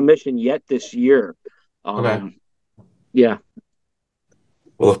taken a commission yet this year. Okay. Um, yeah,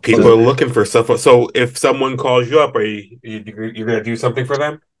 Well, if people but are looking for stuff, so if someone calls you up, are you gonna do something for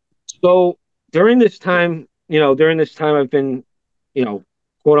them? so during this time I've been, you know,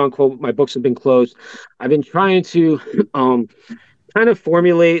 quote unquote, my books have been closed. I've been trying to um kind of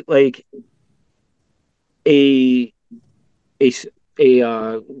formulate like a a a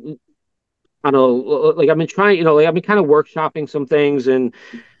I don't know, like I've been trying, like I've been kind of workshopping some things and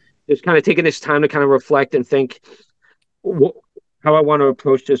just kind of taking this time to kind of reflect and think wh- how I want to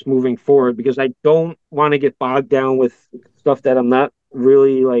approach this moving forward because I don't want to get bogged down with stuff that I'm not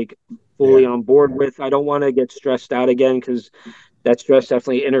really like fully Yeah. on board with. I don't want to get stressed out again because that stress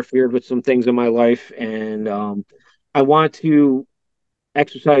definitely interfered with some things in my life, and I want to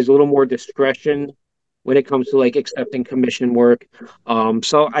exercise a little more discretion when it comes to like accepting commission work.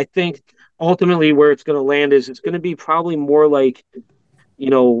 So I think ultimately where it's going to land is it's going to be probably more like, you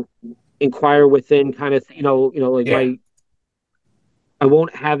know, inquire within kind of, like Yeah. I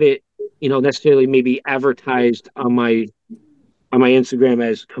won't have it, necessarily maybe advertised on my Instagram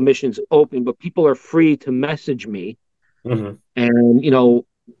as commissions open, but people are free to message me. Mm-hmm. And,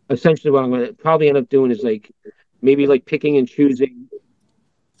 essentially what I'm going to probably end up doing is like maybe like picking and choosing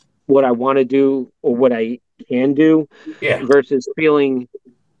what I want to do or what I can do Yeah. versus feeling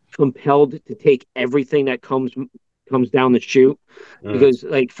compelled to take everything that comes. comes down the chute Mm, because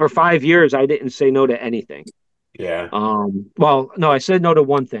like for 5 years I didn't say no to anything. yeah. Well, no, I said no to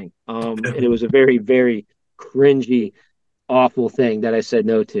one thing. And it was a very, very cringy, awful thing that I said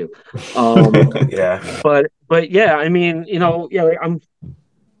no to. Um, Yeah. but yeah, I mean, yeah, like, I'm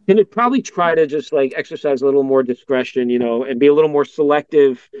gonna probably try to just like exercise a little more discretion, and be a little more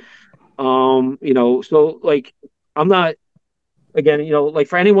selective. So like I'm not again, like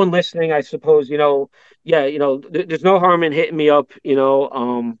for anyone listening, I suppose, yeah, there's no harm in hitting me up,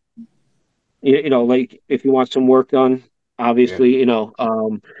 like if you want some work done, Yeah. obviously,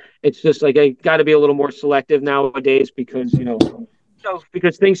 it's just like I got to be a little more selective nowadays because,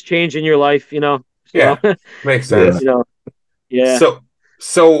 because things change in your life, so, Yeah. Makes Yeah. sense. yeah, So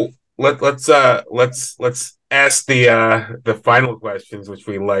so let's ask the final questions, which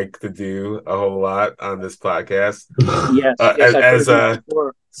we like to do a whole lot on this podcast. yes, yes, I've As heard you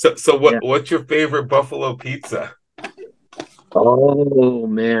before. so Yeah. what's your favorite buffalo pizza? Oh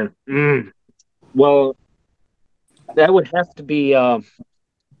man. Well, that would have to be, uh,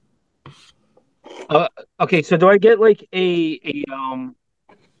 okay, so do I get like a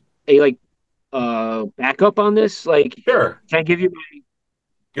like backup on this? Like, Sure. can I give you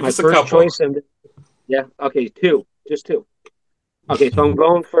Give my us a first couple. choice? And yeah, okay, two, just two. Okay, so I'm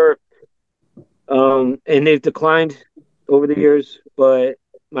going for and they've declined over the years, but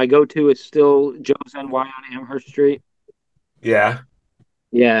my go-to is still Joe's NY on Amherst Street. Yeah,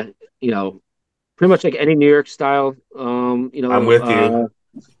 Yeah, you know, pretty much like any New York style. I'm with you.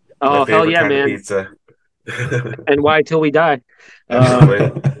 My Oh hell favorite yeah, kind of man. pizza. NY till we die. Uh,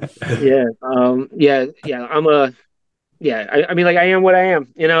 Definitely. yeah. I mean, like I am what I am.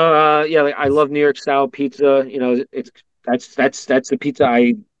 Yeah, like I love New York style pizza. That's the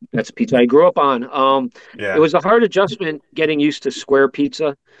pizza I grew up on. It Yeah. was a hard adjustment getting used to square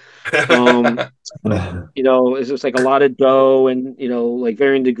pizza. Um, it's just like a lot of dough and like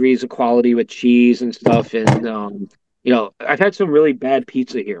varying degrees of quality with cheese and stuff. And I've had some really bad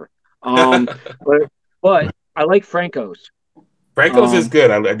pizza here. But I like Franco's. Franco's is Um,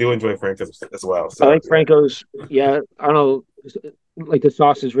 good. I do enjoy Franco's as well. I So like yeah. Franco's. Yeah, I don't know. Like the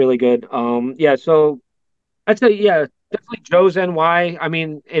sauce is really good. Yeah, so I'd say yeah, definitely Joe's NY. I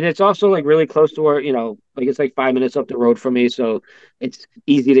mean, and it's also like really close to where like it's like 5 minutes up the road from me, so it's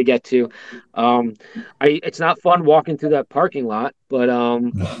easy to get to. It's not fun walking through that parking lot, but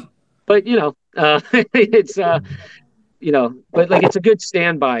it's but like it's a good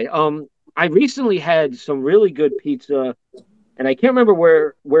standby. I recently had some really good pizza, and I can't remember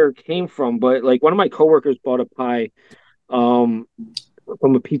where it came from, but like one of my coworkers bought a pie um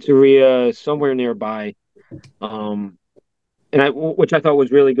from a pizzeria somewhere nearby. Um, which I thought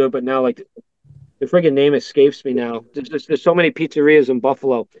was really good, but now like the friggin' name escapes me now. There's so many pizzerias in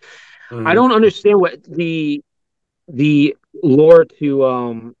Buffalo. I Mhm. don't understand what the lore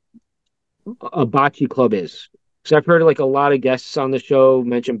to a bocce club is. Because I've heard like a lot of guests on the show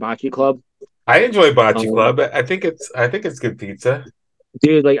mention bocce club. I enjoy Bocce Um, Club. I think it's good pizza.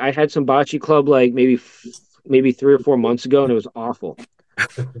 dude, like I had some bocce club like maybe 3 or 4 months ago, and it was awful.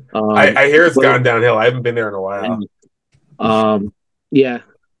 I hear it's But gone downhill. I haven't been there in a while. um, yeah,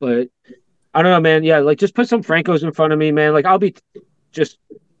 but I don't know, man. Yeah, like just put some Francos in front of me, man. Like I'll be just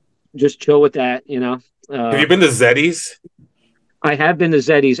just chill with that. Have Uh, you been to Zeddy's? I have been to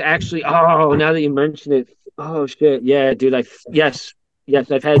Zeddy's actually. Oh, now that you mention it, oh shit, yeah, dude. Yes,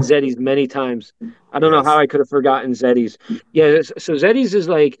 I've had Zeddy's many times. I don't know how Yes. I could have forgotten Zeddy's. Yeah, so Zeddy's is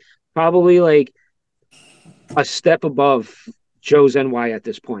like probably like a step above Joe's NY at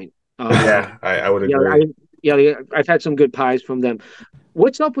this point. Yeah, I would Yeah, agree. I've had some good pies from them.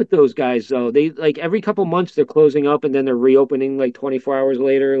 What's up with those guys though? They like every couple months they're closing up and then they're reopening like 24 hours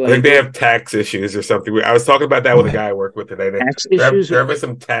later. I think Like they what have tax issues or something. I was talking about that with a guy I work with today. tax They're, issues? they're having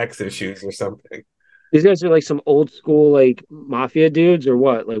some tax issues or something. These guys are like some old school like mafia dudes or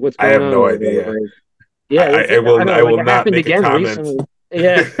what? Like what's I going have on no over there? idea. Like, I, yeah, I, I I will know. I Like will it not happened make a again comment. recently.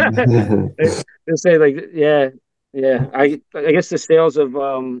 Yeah, they say like yeah. I guess the sales of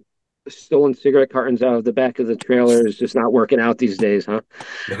stolen cigarette cartons out of the back of the trailer is just not working out these days, huh?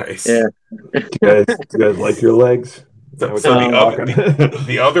 Yeah. Nice. Do you guys like your legs? Is that So, what so you're the Um, other talking?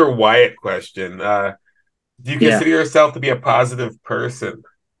 the other Wyatt question. Do you yeah. consider yourself to be a positive person?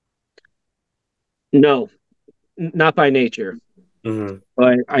 No, not by nature, Hmm.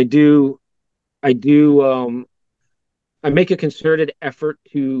 but I do I make a concerted effort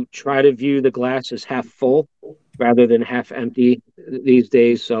to try to view the glass as half full rather than half empty these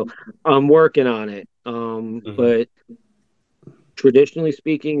days. So I'm working on it. Hmm. But traditionally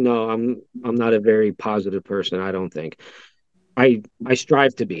speaking, no, I'm not a very positive person, I don't think. I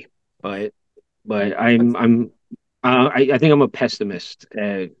strive to be, but That's I'm I think I'm a pessimist,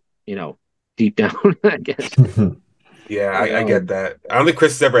 you know, deep down, I guess. Yeah, I get Um, that. I don't think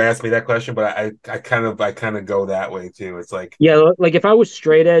Chris has ever asked me that question, but I kind of go that way too. It's like yeah, like if I was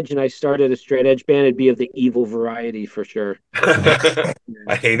straight edge and I started a straight edge band, it'd be of the evil variety for sure.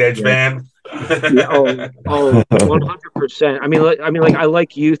 I hate Edge Yeah, Man. yeah. Oh, 100%. I mean, like I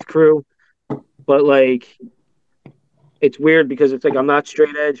like Youth Crew, but like it's weird because it's like I'm not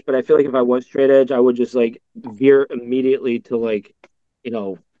straight edge, but I feel like if I was straight edge, I would just like veer immediately to like, you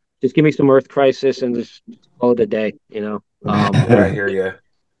know, just give me some Earth Crisis and just call it a day, you know. I hear you.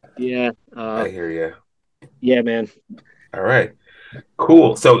 Yeah, I hear you. yeah, man. All right.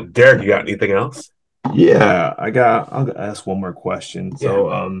 Cool. So, Derek, you got anything else? Yeah, I'll ask one more question. Yeah.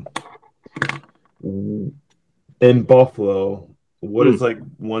 So, in Buffalo, what is Mm. like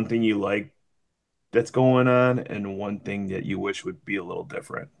one thing you like that's going on and one thing that you wish would be a little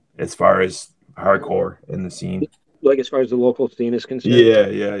different as far as hardcore in the scene? Like as far as the local scene is concerned, Yeah,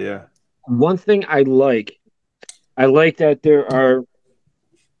 yeah, yeah. one thing I like that there are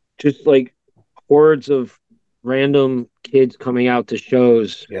just like hordes of random kids coming out to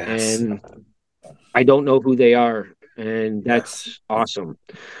shows, Yes. and I don't know who they are, and Yes. that's awesome.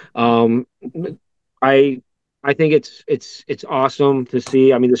 Um, I I think it's awesome to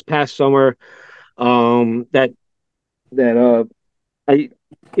see. I mean, this past summer, that that I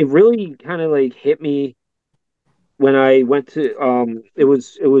it really kind of like hit me when I went to it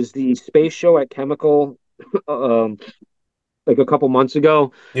was the space show at Chemical um like a couple months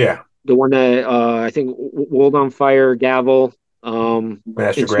ago. Yeah. The one that I think World on Fire, Gavel, Master and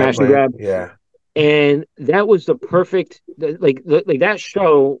Grab Smash and played. Grab, Yeah. and that was the perfect like that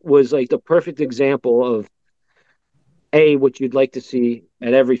show was like the perfect example of what you'd like to see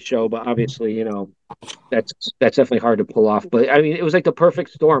at every show, but obviously, that's that's definitely hard to pull off. But I mean, it was like the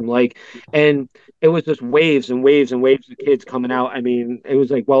perfect storm, like, and it was just waves and waves and waves of kids coming out. I mean, it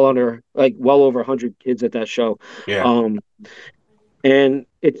was like well over 100 kids at that show, Yeah. um, and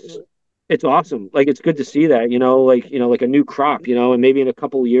it's awesome. Like it's good to see that, like a new crop, and maybe in a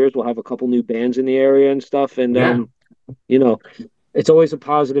couple of years we'll have a couple new bands in the area and stuff, and Yeah. you know, it's always a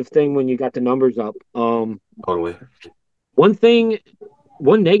positive thing when you got the numbers up. Totally. One thing,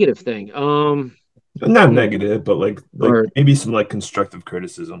 one negative thing, Not hmm, negative, but like or maybe some like constructive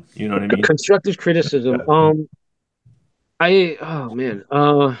criticism. You know what I mean? constructive criticism. Yeah. Oh man,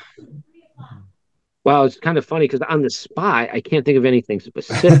 wow, it's kind of funny because on the spot I can't think of anything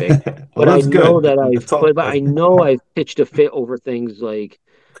specific, Well, but I that's know good. that That's all I know I've pitched a fit over things like.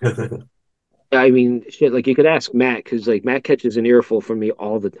 good. I mean, shit. Like you could ask Matt because like Matt catches an earful from me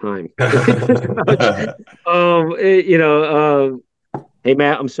all the time. Just how much, hey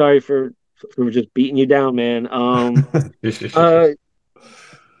Matt, I'm sorry for just beating you down, man. Uh,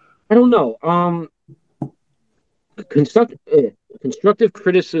 I don't know. Construct, constructive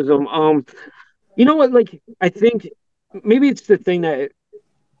criticism. You know what? Like, I think maybe it's the thing that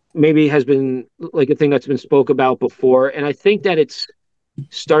maybe has been like a thing that's been spoke about before, and I think that it's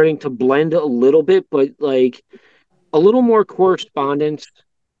starting to blend a little bit, but like a little more correspondence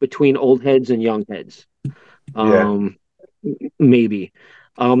between old heads and young heads. Yeah. Um, maybe.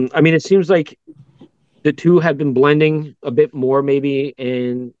 I mean, it seems like the two have been blending a bit more, maybe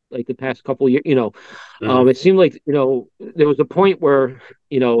in like the past couple of years. Mhm. It seemed like there was a point where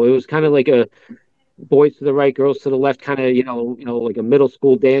it was kind of like a boys to the right, girls to the left, kind of like a middle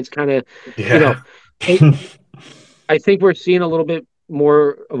school dance kind of. You know, Yeah. I, I think we're seeing a little bit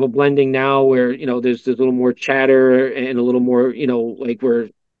more of a blending now, where there's a little more chatter and a little more like where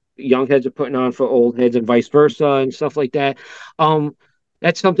young heads are putting on for old heads and vice versa and stuff like that. Um,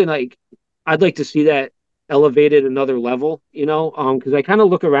 that's something like I'd like to see that elevated another level, because I kind of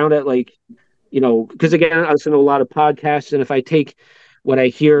look around at like because again, I listen to a lot of podcasts, and if I take what I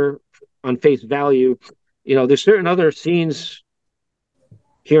hear on face value, there's certain other scenes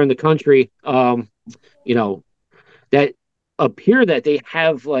here in the country, you know, that appear that they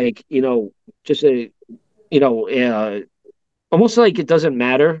have like, just a, you know, almost like it doesn't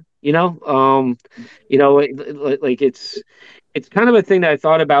matter, like it's kind of a thing that I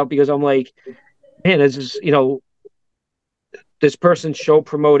thought about because I'm like, man, this is, this person's show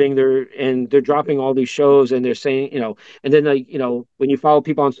promoting and they're dropping all these shows and they're saying, and then like, when you follow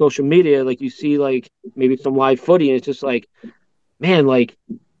people on social media, like you see like maybe some live footy and it's just like, man, like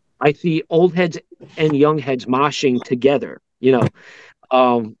I see old heads and young heads moshing together,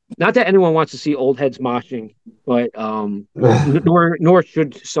 not that anyone wants to see old heads moshing, but nor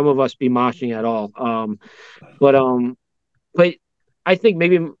should some of us be moshing at all. But but I think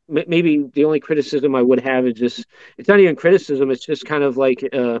maybe the only criticism I would have is just it's not even criticism. It's just kind of like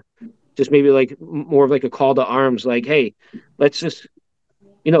just maybe like more of like a call to arms, like, hey, let's just,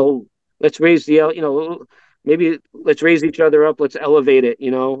 you know, let's raise the, maybe let's raise each other up, let's elevate it,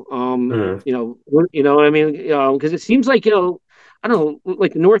 Mhm. what I mean, because it seems like, I don't know,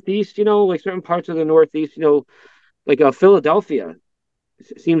 like the Northeast, like certain parts of the Northeast, like Philadelphia,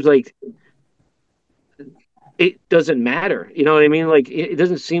 it seems like it doesn't matter. You know what I mean? Like it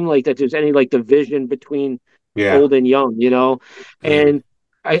doesn't seem like that there's any like division between Yeah. old and young, Mhm. And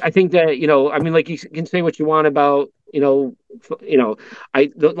I think that, I mean, like you can say what you want about, the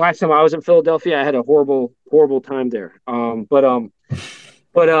last time I was in Philadelphia, I had a horrible, horrible time there.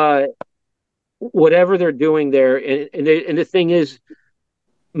 But whatever they're doing there, and the thing is,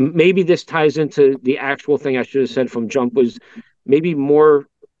 maybe this ties into the actual thing I should have said from jump was maybe more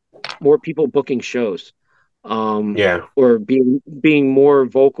people booking shows, Yeah. or being more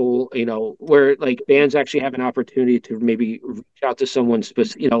vocal, where like bands actually have an opportunity to maybe reach out to someone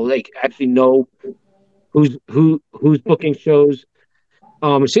specific, like actually know who's booking shows.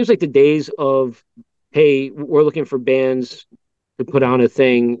 It seems like the days of, hey, we're looking for bands to put on a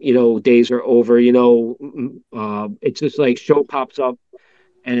thing, days are over. It's just like show pops up,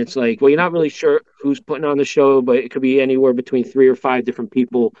 and it's like, well, you're not really sure who's putting on the show, but it could be anywhere between three or five different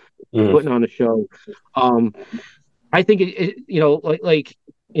people Mhm. putting on a show. Um, I think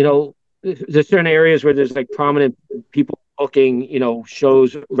there's certain areas where there's like prominent people booking,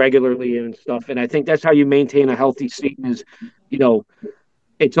 shows regularly and stuff, and I think that's how you maintain a healthy scene is, you know,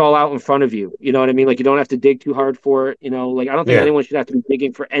 it's all out in front of you. You know what I mean? Like you don't have to dig too hard for it. Like I don't think Yeah. anyone should have to be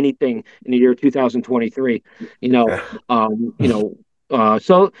digging for anything in the year 2023. You know, Yeah.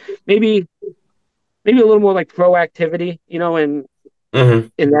 so maybe maybe a little more like proactivity.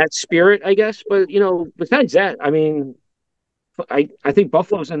 Mhm. In that spirit, I guess. But besides that, I mean, I think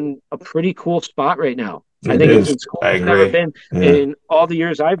Buffalo's in a pretty cool spot right now. I It think it's is. as cool I as it's ever agree. been Yeah. in all the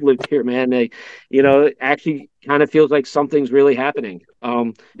years I've lived here, man. It actually kind of feels like something's really happening.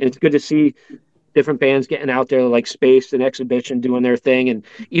 And it's good to see different bands getting out there like Space and Exhibition doing their thing, and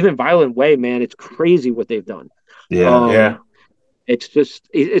even Violent Way, man. It's crazy what they've done. Yeah. Um, Yeah. it's just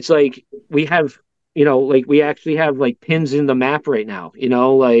it's like we have, like we actually have like pins in the map right now,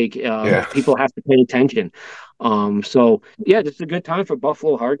 like Yeah. people have to pay attention. So yeah, this is a good time for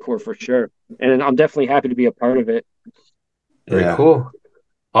Buffalo hardcore for sure, and I'm definitely happy to be a part of it. Very Yeah. cool.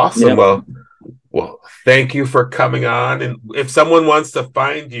 Awesome. Yeah. Well, thank you for coming on. And if someone wants to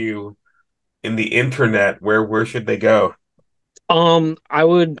find you in the internet, where should they go? I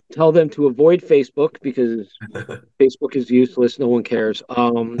would tell them to avoid Facebook because Facebook is useless. No one cares.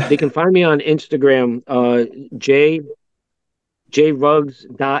 They can find me on Instagram, j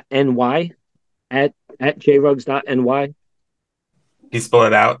jrugs.ny, at jrugs.ny. Can you spell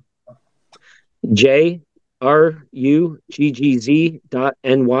it out?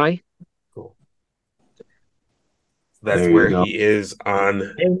 JRUGGZ.ny. Cool. That's There you where go. he is on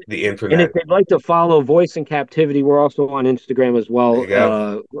And the and if internet. they'd like to follow Voice in Captivity, we're also on Instagram as There well. you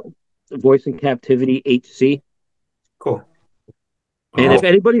go. Voice in Captivity HC. Cool. And if Well, Cool.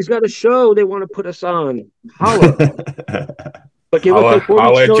 anybody's got a show they want to put us on, holla. But give us like four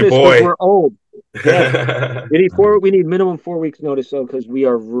holla weeks at your notice because boy. we're old. Yeah. We need minimum 4 weeks notice though, because we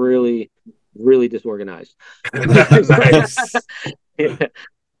are really, really disorganized. Nice. Yeah.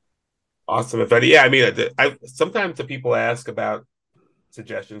 Awesome. If any, yeah, I mean, sometimes the people ask about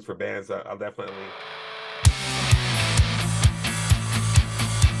suggestions for bands. I'll definitely.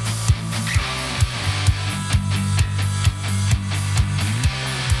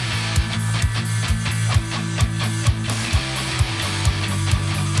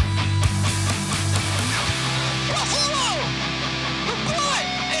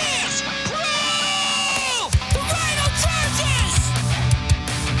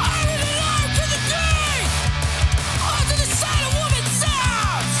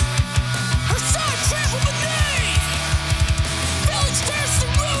 Her son trampled beneath.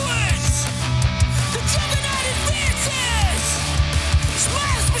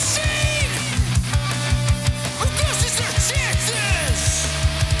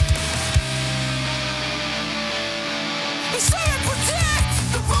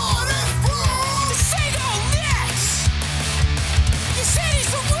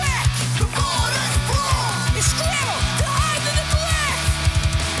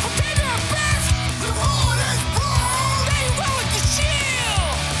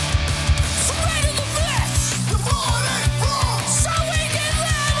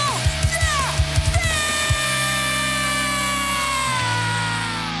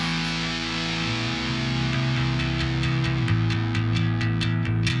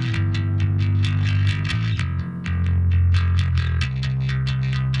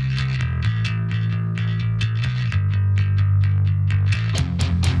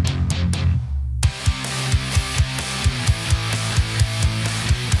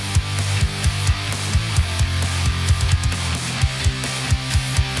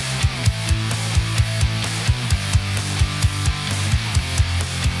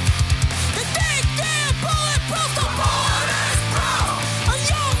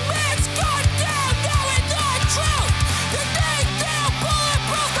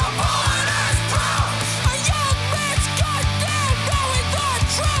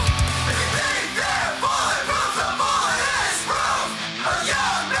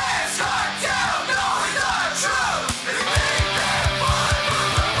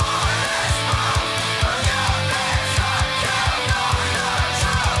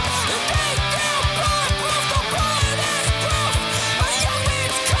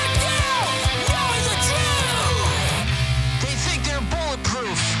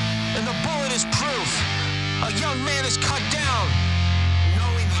 is proof. A young man is cut down,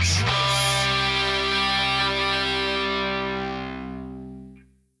 knowing the truth.